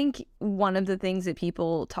 I think one of the things that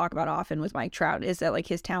people talk about often with Mike Trout is that, like,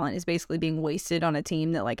 his talent is basically being wasted on a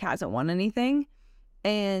team that, like, hasn't won anything.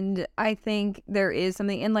 And I think there is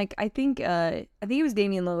something, and, like, I think it was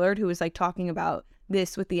Damian Lillard who was, like, talking about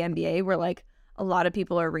this with the NBA, where, like, a lot of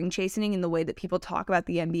people are ring chasing, and the way that people talk about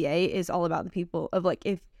the NBA is all about the people of, like,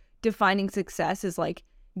 if defining success is, like,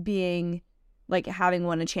 being, like, having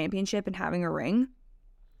won a championship and having a ring.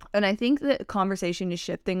 And I think the conversation is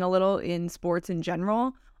shifting a little in sports in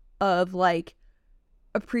general of, like,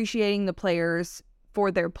 appreciating the players for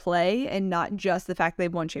their play and not just the fact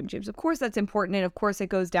they've won championships. Of course, that's important, and of course it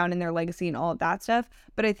goes down in their legacy and all of that stuff.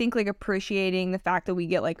 But I think, like, appreciating the fact that we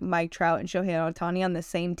get, like, Mike Trout and Shohei Ohtani on the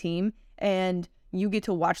same team, and you get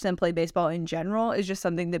to watch them play baseball in general, is just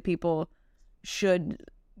something that people should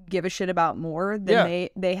give a shit about more than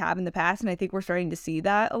they have in the past. And I think we're starting to see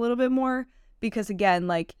that a little bit more. Because, again,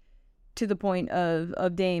 like, to the point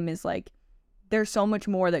of Dame is, like, there's so much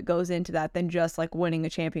more that goes into that than just like winning a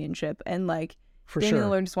championship. And like For Damian sure.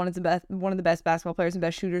 Lillard is one of the best basketball players and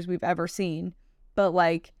best shooters we've ever seen. But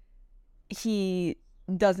like he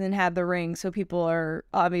doesn't have the ring, so people are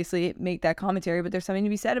obviously make that commentary, but there's something to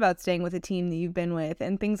be said about staying with a team that you've been with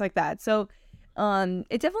and things like that. So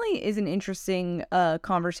it definitely is an interesting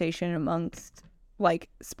conversation amongst like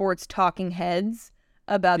sports talking heads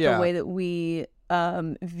about the way that we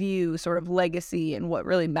view sort of legacy and what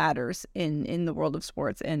really matters in the world of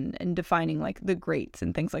sports and defining like the greats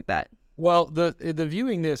and things like that. Well, the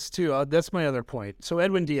viewing this too, that's my other point. So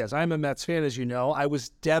Edwin Diaz, I'm a Mets fan, as you know. I was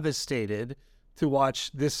devastated to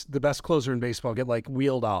watch the best closer in baseball get like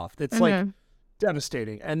wheeled off. It's like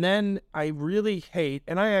devastating. And then I really hate,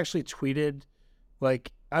 and I actually tweeted,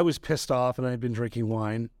 like I was pissed off and I'd been drinking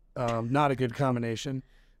wine. Not a good combination.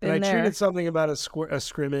 And I tweeted something about a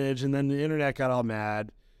scrimmage, and then the internet got all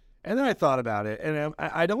mad. And then I thought about it, and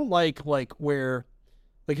I don't like where,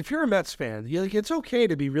 like if you're a Mets fan, it's okay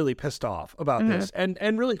to be really pissed off about this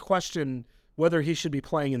and really question whether he should be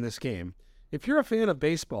playing in this game. If you're a fan of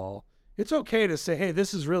baseball, it's okay to say, hey,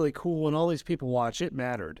 this is really cool and all these people watch, it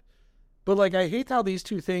mattered. But like I hate how these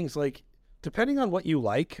two things, like depending on what you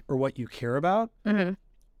like or what you care about,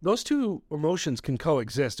 those two emotions can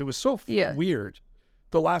coexist. It was so weird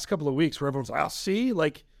the last couple of weeks where everyone's like, oh, see,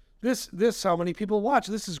 like this how many people watch.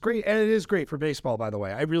 This is great. And it is great for baseball, by the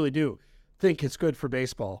way. I really do think it's good for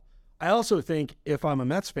baseball. I also think if I'm a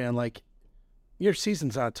Mets fan, like your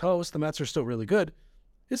season's on toast, the Mets are still really good.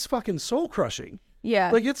 It's fucking soul crushing.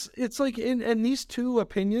 Yeah. Like it's like, and these two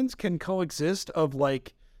opinions can coexist of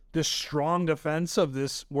like this strong defense of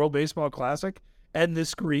this World Baseball Classic and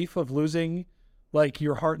this grief of losing like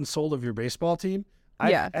your heart and soul of your baseball team.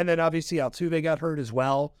 And then obviously Altuve got hurt as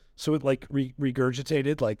well. So it like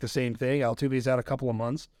regurgitated like the same thing. Altuve's out a couple of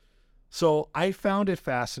months. So I found it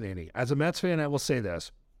fascinating. As a Mets fan, I will say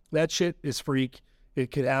this. That shit is freak.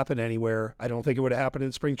 It could happen anywhere. I don't think it would have happened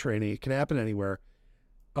in spring training. It can happen anywhere.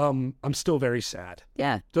 I'm still very sad.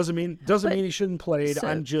 Yeah. Doesn't mean he shouldn't played. So,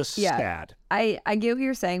 I'm just sad. I get what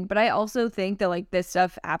you're saying, but I also think that like this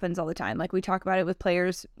stuff happens all the time. Like we talk about it with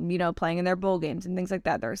players, playing in their bowl games and things like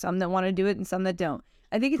that. There are some that want to do it and some that don't.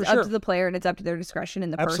 I think it's up to the player and it's up to their discretion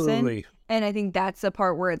and the person. And I think that's the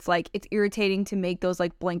part where it's like, it's irritating to make those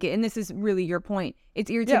like blanket, and this is really your point.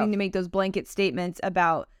 It's irritating to make those blanket statements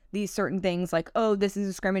about these certain things like, oh, this is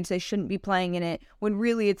a scrimmage, they shouldn't be playing in it, when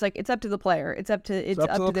really it's like, it's up to the player. It's up to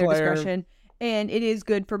their discretion. And it is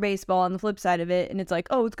good for baseball on the flip side of it. And it's like,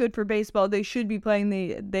 oh, it's good for baseball, they should be playing.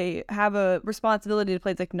 They have a responsibility to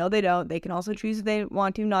play. It's like, no, they don't. They can also choose if they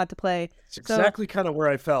want to not to play. It's exactly kind of where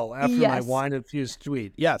I fell after my wine-infused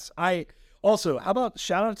tweet. Yes. I also, how about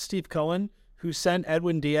shout out to Steve Cohen, who sent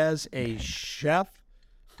Edwin Diaz a chef,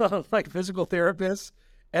 like physical therapist.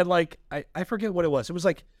 And like, I forget what it was. It was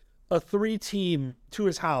like a 3-team to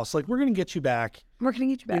his house. Like, we're going to get you back. We're going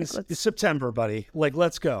to get you back. It's September, buddy. Like,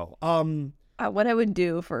 let's go. What I would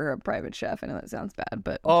do for a private chef. I know that sounds bad,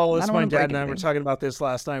 but that's my dad and I were talking about this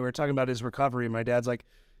last night. We were talking about his recovery. My dad's like,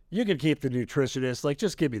 you can keep the nutritionist. Like,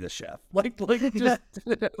 just give me the chef. Like just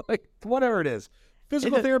like whatever it is.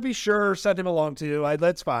 Physical therapy, sure. Send him along too.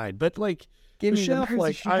 That's fine. But like, give the chef,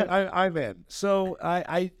 like I'm in. So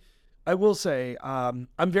I will say, I'm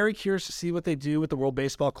very curious to see what they do with the World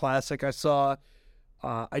Baseball Classic. I saw,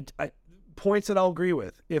 points that I'll agree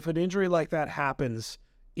with. If an injury like that happens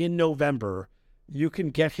in November, you can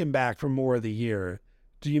get him back for more of the year.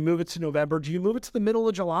 Do you move it to November? Do you move it to the middle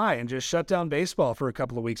of July and just shut down baseball for a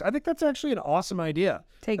couple of weeks? I think that's actually an awesome idea.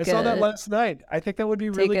 I saw that last night. I think that would be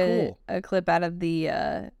really cool. A clip out of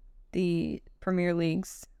the Premier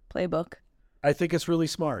League's playbook. I think it's really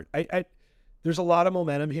smart. There's a lot of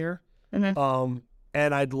momentum here. Mm-hmm.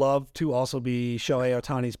 And I'd love to also be Shohei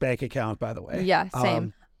Ohtani's bank account, by the way. Yeah,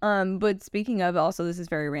 same. But speaking of, also, this is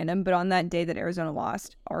very random, but on that day that Arizona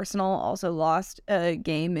lost, Arsenal also lost a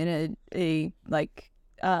game in a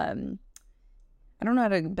I don't know how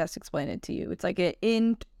to best explain it to you. It's like a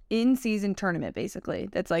in-season tournament, basically.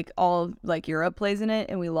 That's like all like Europe plays in it,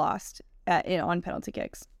 and we lost on penalty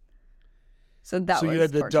kicks. So you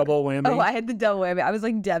had the double whammy? Oh, I had the double whammy. I was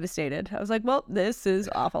like devastated. I was like, well, this is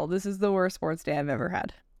awful. This is the worst sports day I've ever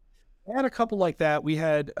had. I had a couple like that. We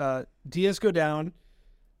had Diaz go down,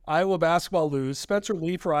 Iowa basketball lose, Spencer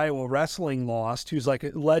Lee for Iowa wrestling lost, who's like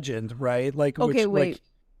a legend, right? Like, okay, wait.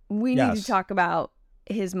 We need to talk about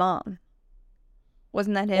his mom.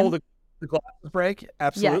 Wasn't that him? Oh, the glasses break?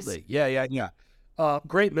 Absolutely. Yes. Yeah.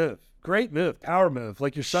 Great move. Power move.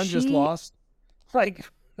 Like, your son just lost. Like,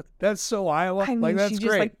 that's so Iowa. I mean, like, that's she just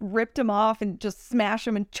great. Like ripped him off and just smashed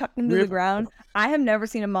him and chucked him to the ground. I have never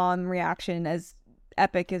seen a mom reaction as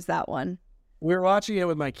epic as that one. we were watching it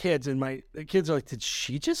with my kids, and the kids are like, "Did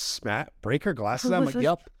she just break her glasses?" I'm like,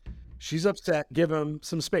 "Yep." She's upset. Give them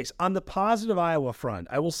some space. On the positive Iowa front,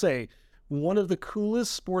 I will say one of the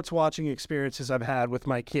coolest sports watching experiences I've had with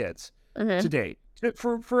my kids to date.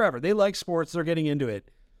 For forever. They like sports. They're getting into it.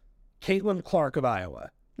 Caitlin Clark of Iowa.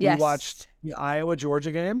 Yes. We watched the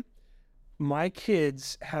Iowa-Georgia game. My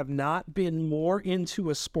kids have not been more into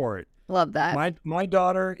a sport. Love that. My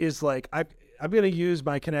daughter is like, I'm going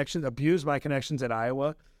to abuse my connections at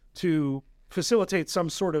Iowa to facilitate some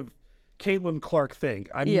sort of Caitlin Clark thing.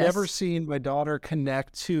 I've never seen my daughter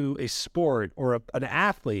connect to a sport or an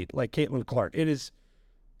athlete like Caitlin Clark. It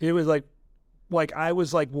was like I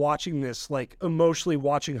was like watching this, like emotionally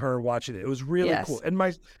watching her watching it. It was really cool. And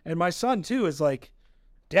my son too is like,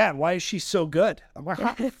 "Dad, why is she so good?" I'm like,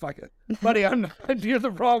 "Fuck it, buddy. You're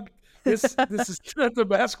the wrong. This is not the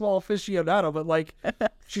basketball aficionado, but like,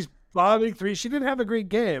 she's bombing three. She didn't have a great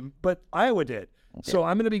game, but Iowa did. So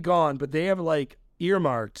I'm gonna be gone. But they have like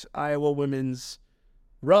earmarked Iowa women's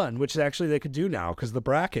run, which actually they could do now because the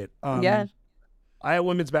bracket. Iowa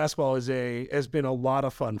women's basketball has been a lot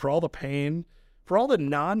of fun for all the pain, for all the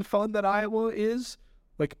non-fun that Iowa is.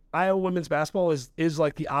 Like Iowa women's basketball is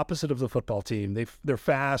like the opposite of the football team. They're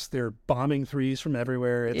fast. They're bombing threes from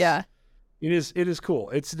everywhere. It is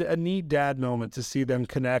cool. It's a neat dad moment to see them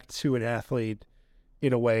connect to an athlete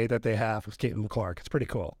in a way that they have with Caitlin Clark. It's pretty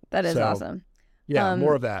cool. That is awesome. Yeah,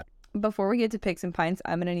 more of that. Before we get to Picks and Pints,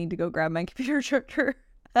 I'm gonna need to go grab my computer charger.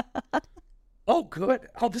 Oh, good.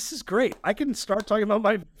 Oh, this is great. I can start talking about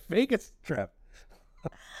my Vegas trip.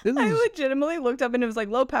 I legitimately looked up and it was like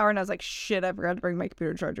low power, and I was like, shit, I forgot to bring my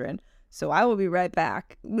computer charger in. So I will be right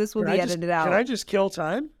back. This will be edited out. Can I just kill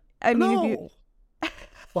time? I mean, no.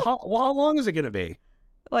 Well, how long is it going to be?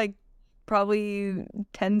 Like, probably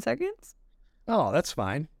 10 seconds. Oh, that's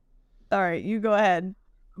fine. All right, you go ahead.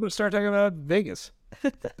 I'm going to start talking about Vegas.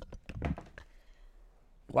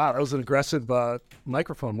 Wow, that was an aggressive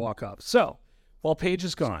microphone walk-up. So, while Paige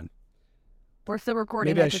is gone. We're still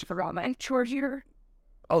recording. I just forgot my charger.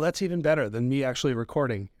 Oh, that's even better than me actually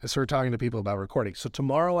recording. I started talking to people about recording. So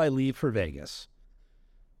tomorrow I leave for Vegas.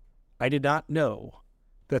 I did not know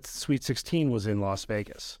that Sweet 16 was in Las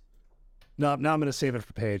Vegas. Now I'm going to save it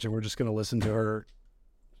for Paige, and we're just going to listen to her.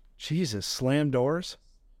 Jesus, slam doors?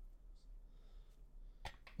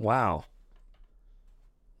 Wow.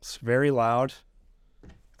 It's very loud.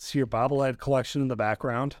 See your bobblehead collection in the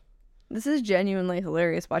background. This is genuinely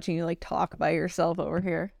hilarious watching you like talk by yourself over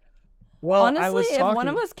here. Well, honestly, if one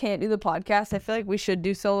of us can't do the podcast, I feel like we should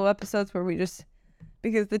do solo episodes where we just,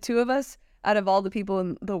 because the two of us, out of all the people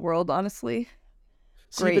in the world, honestly,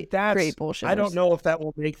 great bullshit. I don't know if that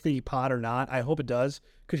will make the pod or not. I hope it does.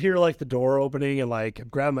 Could hear like the door opening and like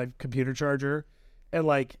grab my computer charger, and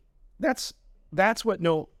like that's what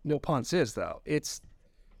no punts is though. It's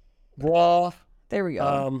raw. There we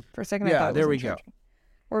go. For a second, I thought it was there we go.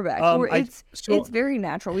 We're back. It's very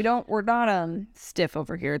natural. We're not stiff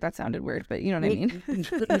over here. That sounded weird, but you know what I mean.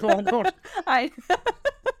 No.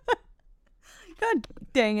 God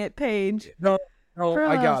dang it, Paige. No,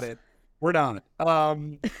 I got it. We're on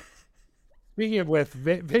it. Speaking of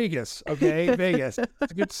Vegas, okay, Vegas.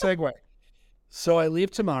 It's a good segue. So I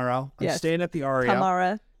leave tomorrow. I'm staying at the Aria.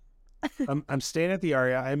 Tomorrow. I'm staying at the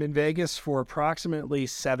Aria. I'm in Vegas for approximately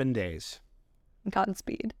 7 days.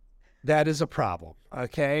 Godspeed. That is a problem,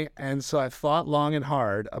 okay? And so I've thought long and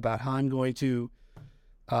hard about how I'm going to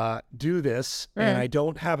do this, and I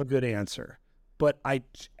don't have a good answer. But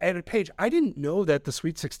Paige, I didn't know that the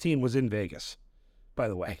Sweet 16 was in Vegas, by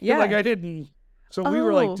the way. Yeah. Like I didn't. So we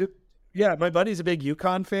were like, my buddy's a big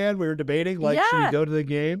UConn fan. We were debating, like, should we go to the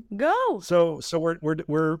game? Go. So we're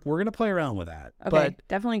gonna play around with that. Okay, but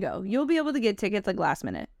definitely go. You'll be able to get tickets like last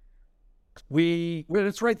minute.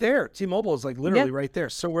 It's right there. T-Mobile is like literally right there.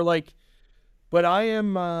 So we're like, but I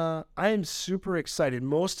am super excited.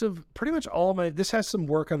 Pretty much all this has some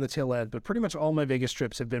work on the tail end, but pretty much all my Vegas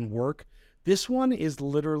trips have been work. This one is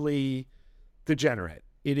literally degenerate.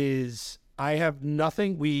 It is, I have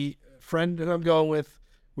nothing. Friend that I'm going with,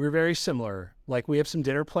 we're very similar. Like we have some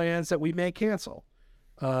dinner plans that we may cancel.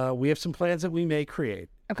 We have some plans that we may create.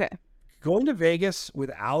 Okay. Going to Vegas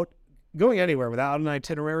going anywhere without an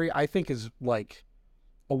itinerary, I think is like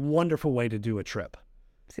a wonderful way to do a trip.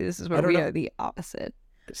 See, this is where we are the opposite.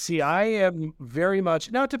 See, I am very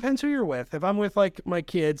much, now it depends who you're with. If I'm with like my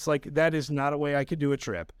kids, like that is not a way I could do a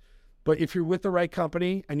trip. But if you're with the right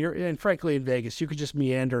company and frankly in Vegas, you could just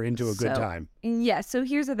meander into a good time. Yeah. So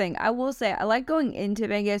here's the thing. I will say I like going into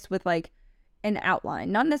Vegas with like an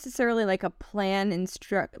outline, not necessarily like a plan and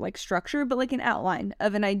structure, but like an outline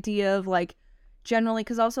of an idea of like generally,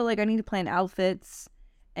 because also like I need to plan outfits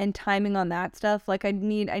and timing on that stuff. Like I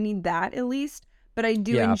need that at least. But I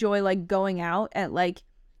do enjoy like going out at like,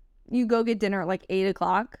 you go get dinner at like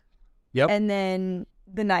 8:00. Yep. And then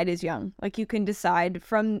the night is young. Like you can decide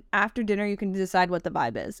from after dinner, you can decide what the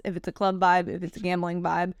vibe is. If it's a club vibe, if it's a gambling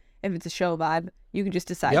vibe, if it's a show vibe, you can just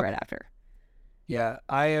decide right after. Yeah,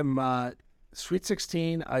 I am Sweet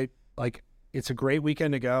 16. It's a great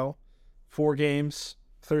weekend to go. 4 games,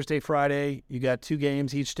 Thursday, Friday. You got 2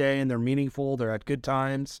 games each day, and they're meaningful. They're at good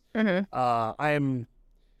times.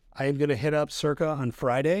 I am going to hit up Circa on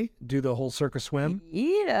Friday, do the whole Circa swim.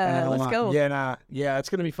 Yeah, let's go. Yeah, it's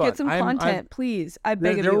going to be fun. Get some content, please. I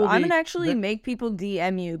beg of you. I'm going to actually make people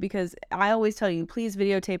DM you because I always tell you, please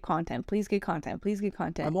videotape content. Please get content. Please get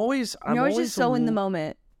content. I'm always just so in the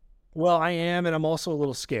moment. Well, I am, and I'm also a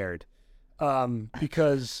little scared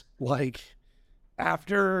because, like,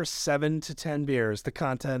 after 7 to 10 beers, the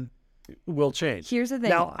content will change. Here's the thing.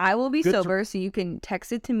 Now, I will be sober, so you can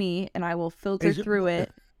text it to me, and I will filter through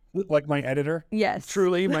it. Like my editor? Yes.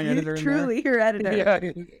 Truly, my editor. Truly, your editor. Yeah.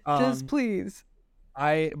 Just please.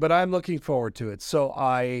 But I'm looking forward to it. So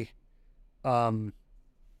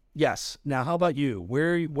yes. Now, how about you?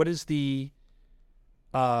 What does the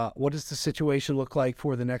situation look like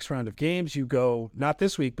for the next round of games? You go, not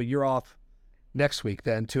this week, but you're off next week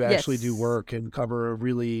then to actually do work and cover a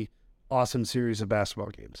really awesome series of basketball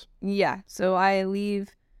games. Yeah. So I leave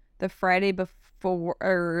the Friday before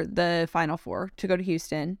the Final Four to go to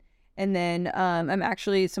Houston. And then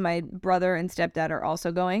so my brother and stepdad are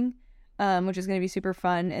also going, which is going to be super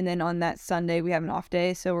fun. And then on that Sunday, we have an off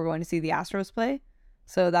day. So we're going to see the Astros play.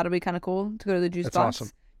 So that'll be kind of cool to go to the Juice Box. Awesome.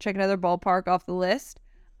 Check another ballpark off the list.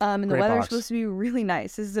 And the weather's supposed to be really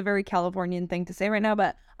nice. This is a very Californian thing to say right now,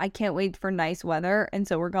 but I can't wait for nice weather. And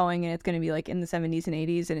so we're going, and it's going to be like in the 70s and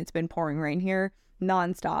 80s, and it's been pouring rain here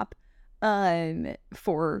nonstop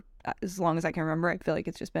for as long as I can remember. I feel like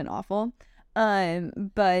it's just been awful.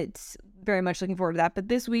 But very much looking forward to that. But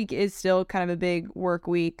this week is still kind of a big work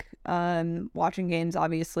week. Watching games,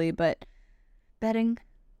 obviously, but betting,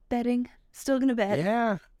 still gonna bet.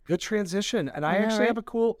 Yeah, good transition. And I actually have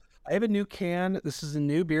I have a new can. This is a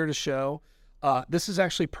new beer to show. This is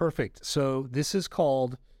actually perfect. So this is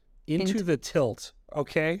called Into the Tilt.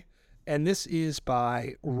 Okay. And this is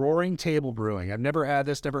by Roaring Table Brewing. I've never had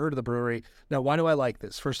this, never heard of the brewery. Now, why do I like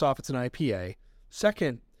this? First off, it's an IPA.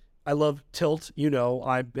 Second, I love tilt. You know,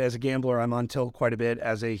 as a gambler, I'm on tilt quite a bit.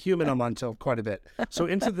 As a human, I'm on tilt quite a bit. So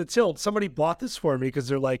Into the Tilt, somebody bought this for me because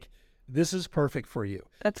they're like, this is perfect for you.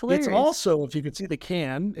 That's hilarious. It's also, if you could see the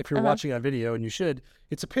can, if you're watching on video, and you should,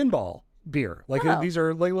 it's a pinball beer. Like these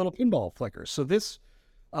are like little pinball flickers. So this,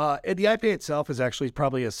 the IPA itself is actually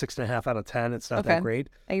probably a 6.5 out of 10. It's not that great.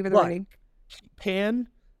 Thank you for the rating. Pan,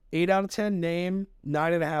 8 out of 10. Name,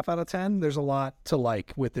 9.5 out of 10. There's a lot to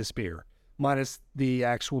like with this beer, minus the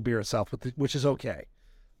actual beer itself, which is okay.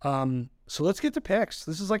 So let's get to picks.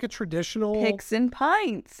 This is like a traditional Picks and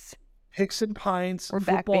Pints. Picks and Pints. We're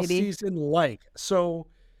football back, baby. Season like. So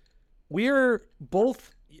we're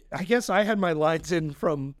both, I guess I had my lines in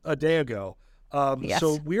from a day ago.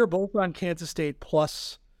 So we are both on Kansas State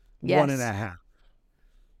plus 1.5.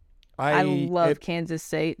 I love Kansas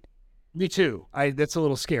State. Me too. That's a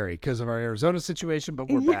little scary because of our Arizona situation, but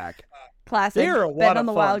we're back. Classic. They are a lot Bet of on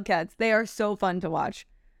the fun. Wildcats. They are so fun to watch.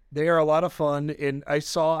 They are a lot of fun. And I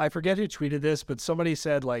forget who tweeted this, but somebody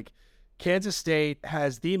said like Kansas State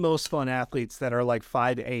has the most fun athletes that are like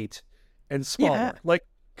 5'8" and smaller, like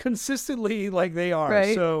consistently, like they are.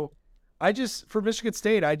 Right. So for Michigan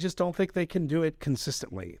State, I just don't think they can do it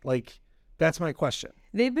consistently. Like that's my question.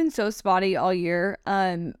 They've been so spotty all year.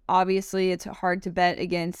 Obviously it's hard to bet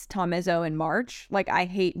against Tom Izzo in March. Like I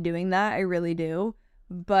hate doing that. I really do,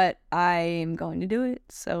 but I'm going to do it.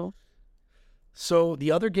 So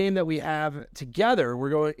the other game that we have together,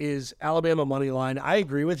 is Alabama money line. I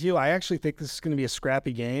agree with you. I actually think this is going to be a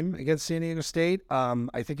scrappy game against San Diego State.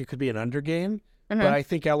 I think it could be an under game, but I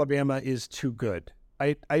think Alabama is too good.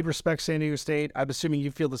 I respect San Diego State. I'm assuming you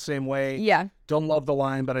feel the same way. Yeah. Don't love the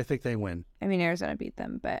line, but I think they win. I mean, Arizona beat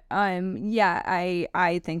them, but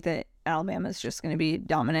I think that Alabama's just going to be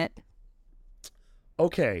dominant.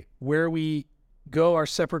 Okay, where we go our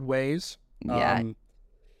separate ways. Yeah.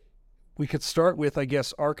 We could start with, I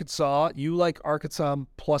guess, Arkansas. You like Arkansas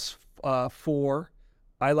plus 4.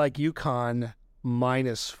 I like UConn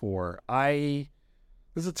 -4.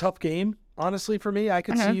 This is a tough game, honestly, for me. I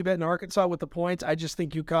could see you betting Arkansas with the points. I just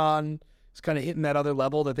think UConn is kind of hitting that other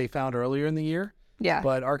level that they found earlier in the year. Yeah.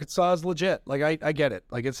 But Arkansas is legit. Like, I get it.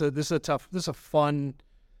 Like, this is a fun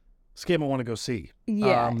game I want to go see.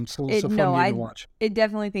 Yeah. So it's a fun game to watch. I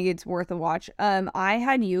definitely think it's worth a watch. I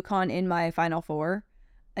had UConn in my Final Four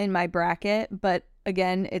in my bracket, but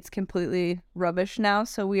again, it's completely rubbish now.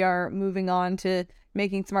 So we are moving on to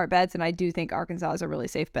making smart bets. And I do think Arkansas is a really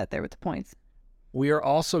safe bet there with the points. We are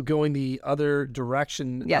also going the other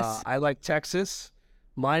direction. Yes. I like Texas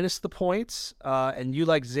minus the points, and you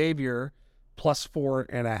like Xavier plus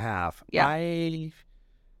 4.5. Yeah.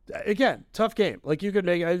 Again, tough game. Like you could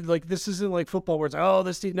make like this isn't like football where it's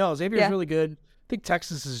this team. No, Xavier's really good. I think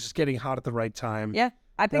Texas is just getting hot at the right time. Yeah,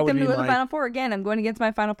 I picked them to go to the Final Four again. I'm going against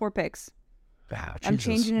my Final Four picks. Wow, I'm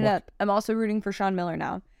changing it up. I'm also rooting for Sean Miller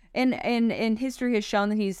now. And history has shown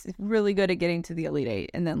that he's really good at getting to the Elite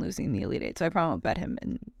Eight and then losing the Elite Eight. So I probably won't bet him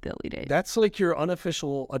in the Elite Eight. That's like your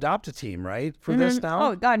unofficial adopt-a team, right? For this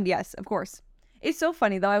now? Oh, God, yes, of course. It's so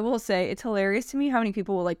funny, though. I will say it's hilarious to me how many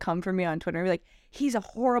people will like come for me on Twitter and be like, he's a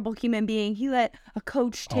horrible human being. He let a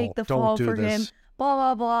coach take the fall for him. Blah,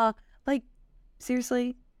 blah, blah. Like,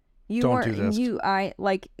 seriously? Don't do this.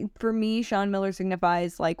 For me, Sean Miller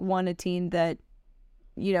signifies like a team that,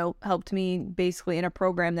 helped me basically in a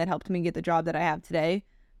program that helped me get the job that I have today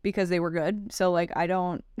because they were good. So like, I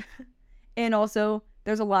don't, and also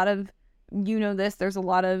there's a lot of, there's a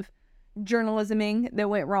lot of journalisming that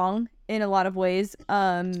went wrong in a lot of ways.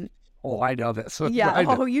 I know this.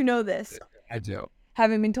 Yeah. You know this. I do.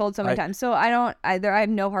 Having been told so many times. So I have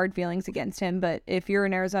no hard feelings against him, but if you're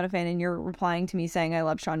an Arizona fan and you're replying to me saying I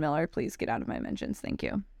love Sean Miller, please get out of my mentions. Thank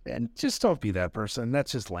you. And just don't be that person.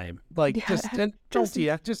 That's just lame. Like,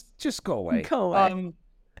 just go away. Go away.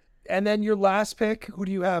 And then your last pick, who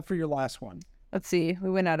do you have for your last one? Let's see. We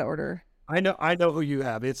went out of order. I know who you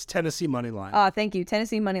have. It's Tennessee money line. Thank you.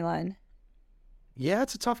 Tennessee money line. Yeah,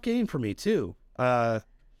 it's a tough game for me too. I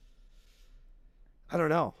don't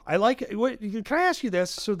know. I like it. Can I ask you this?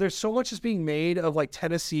 So there's so much is being made of like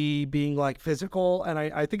Tennessee being like physical, and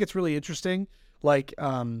I think it's really interesting. Like,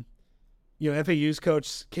 FAU's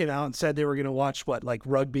coach came out and said they were going to watch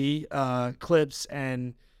rugby clips,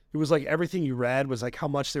 and it was like everything you read was like how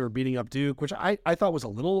much they were beating up Duke, which I thought was a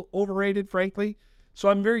little overrated, frankly. So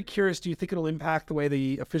I'm very curious. Do you think it'll impact the way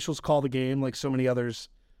the officials call the game, like so many others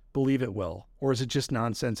believe it will, or is it just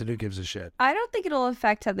nonsense and who gives a shit? I don't think it'll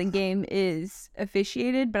affect how the game is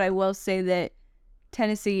officiated, but I will say that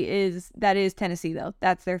Tennessee is Tennessee though.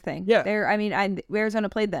 That's their thing. Yeah. Arizona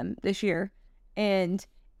played them this year, and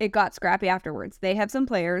it got scrappy afterwards. They have some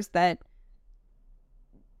players that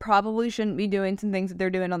probably shouldn't be doing some things that they're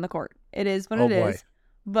doing on the court. It is what it is.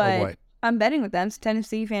 But I'm betting with them. So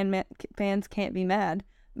Tennessee fans can't be mad,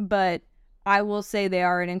 but I will say they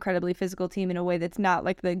are an incredibly physical team in a way that's not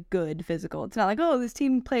like the good physical. It's not like, oh, this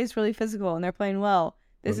team plays really physical and they're playing well.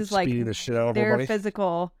 This is like the shit out of they're everybody.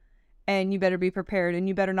 Physical, and you better be prepared and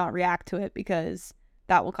you better not react to it because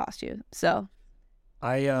that will cost you. So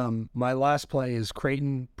my last play is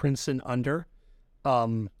Creighton Princeton under.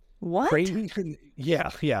 What? Creighton, yeah,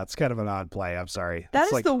 it's kind of an odd play. I'm sorry.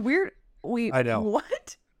 That is the weird. I know.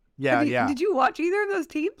 What? Yeah. Did you watch either of those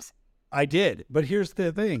teams? I did, but here's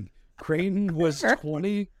the thing. Creighton was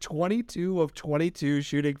 22 of 22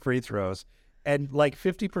 shooting free throws and like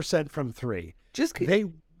 50% from three.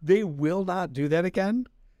 They will not do that again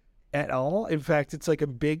at all. In fact, it's like a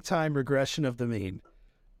big time regression of the mean.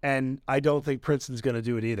 And I don't think Princeton's going to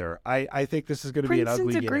do it either. I think this is going to be an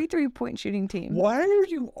ugly game. Princeton's a great 3-point shooting team. Why are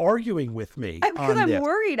you arguing with me? Because I'm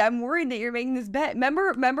worried. I'm worried that you're making this bet.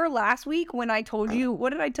 Remember last week when I told you, what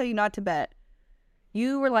did I tell you not to bet?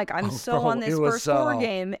 You were like, I'm on this first four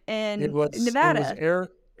game in Nevada. It was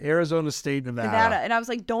Arizona State, Nevada. And I was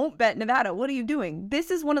like, don't bet Nevada. What are you doing? This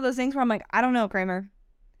is one of those things where I'm like, I don't know, Kramer.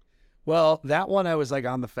 Well, that one I was like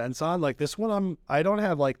on the fence on. Like this one, I don't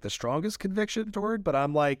have like the strongest conviction toward, but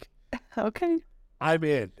I'm like, okay, I'm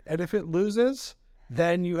in. And if it loses,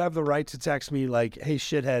 then you have the right to text me like, hey,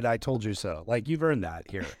 shithead, I told you so. Like you've earned that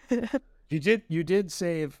here. You did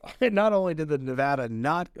save. Not only did the Nevada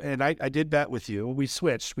and I did bet with you. We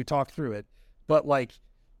switched. We talked through it. But like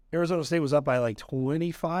Arizona State was up by like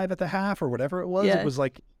 25 at the half or whatever it was. Yeah. It was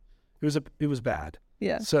like it was bad.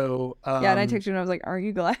 Yeah. So and I texted you and I was like, "Are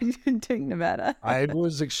you glad you didn't take Nevada?" I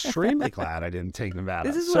was extremely glad I didn't take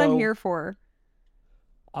Nevada. This is what I'm here for.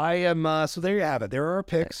 I am. So there you have it. There are our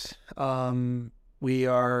picks. We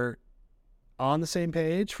are on the same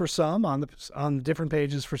page for some, on different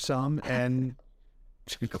pages for some, and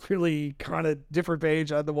clearly kind of different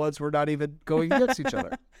page on the ones we're not even going against each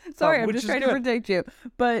other. Sorry, I'm just trying to protect you.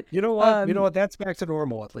 But you know what? That's back to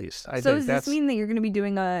normal at least. Does this mean that you're going to be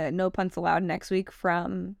doing a No Punts Allowed next week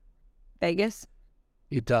from Vegas?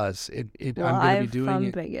 It does. I'm going to be doing from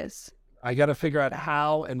it. Vegas. I got to figure out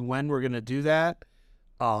how and when we're going to do that.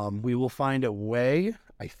 We will find a way,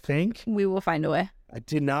 I think. We will find a way. I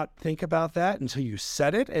did not think about that until you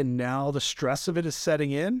said it, and now the stress of it is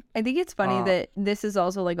setting in. I think it's funny that this is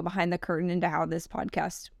also like a behind the curtain into how this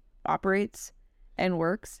podcast operates and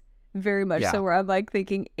works. Very much so, where I'm like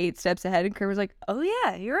thinking 8 steps ahead, and Kramer's like, "Oh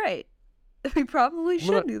yeah, you're right. We probably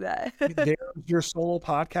should do that." There's your solo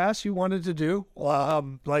podcast you wanted to do,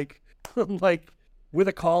 like with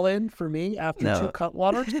a call in for me after 2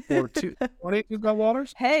 Cutwaters or 22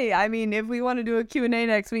 Cutwaters. Hey, I mean, if we want to do a Q&A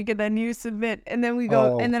next week and then you submit and then we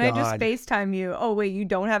go and then I just FaceTime you. Oh wait, you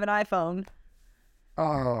don't have an iPhone.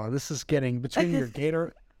 Oh, this is getting between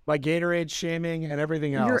my Gatorade shaming and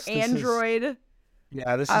everything else. Your Android.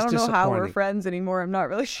 This is I don't know how we're friends anymore. I'm not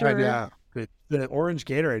really sure. Yeah, the orange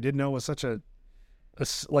Gatorade I didn't know was such a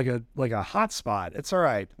hot spot. It's all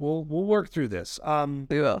right. We'll work through this.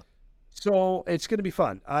 We will. So it's going to be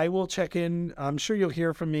fun. I will check in. I'm sure you'll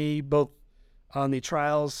hear from me both on the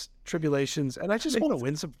trials, tribulations, and I just want to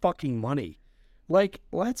win some fucking money. Like,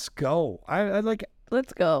 let's go.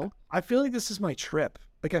 Let's go. I feel like this is my trip.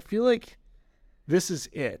 Like, I feel like this is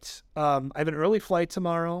it. I have an early flight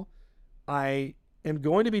tomorrow. I am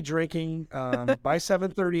going to be drinking by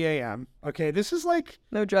 7:30 a.m. Okay, this is like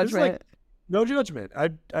no judgment. No judgment.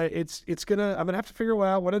 I'm gonna have to figure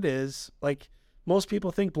out what it is. Like, most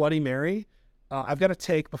people think Bloody Mary. I've got to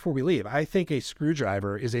take before we leave. I think a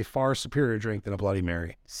screwdriver is a far superior drink than a Bloody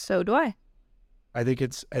Mary. So do I. I think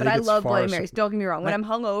it's. But I love Bloody Marys. Don't get me wrong. When I'm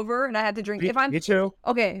hungover and I had to drink, me too.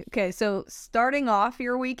 Okay. So starting off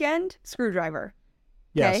your weekend, screwdriver.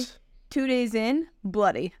 Yes. Okay? 2 days in,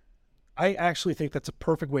 bloody. I actually think that's a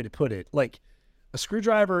perfect way to put it. Like, a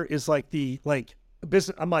screwdriver is like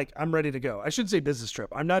business. I'm ready to go. I shouldn't say business trip.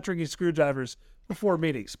 I'm not drinking screwdrivers before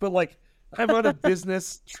meetings, but like, I'm on a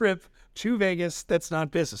business trip to Vegas. That's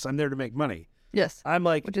not business. I'm there to make money. Yes. I'm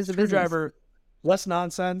like, which is a screwdriver, less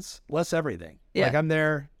nonsense, less everything. Yeah. Like, I'm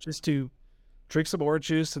there just to drink some orange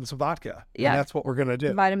juice and some vodka. Yeah. And that's what we're going to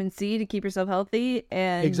do. Vitamin C to keep yourself healthy,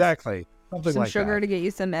 and exactly. Something some like sugar that. To get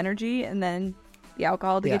you some energy, and then the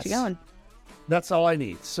alcohol to get you going. That's all I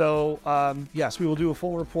need. So, yes, we will do a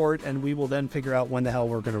full report, and we will then figure out when the hell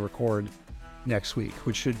we're going to record next week,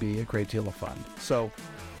 which should be a great deal of fun. So,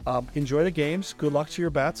 enjoy the games. Good luck to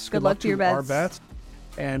your bets. Good luck to your bets. Our bets.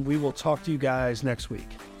 And we will talk to you guys next week.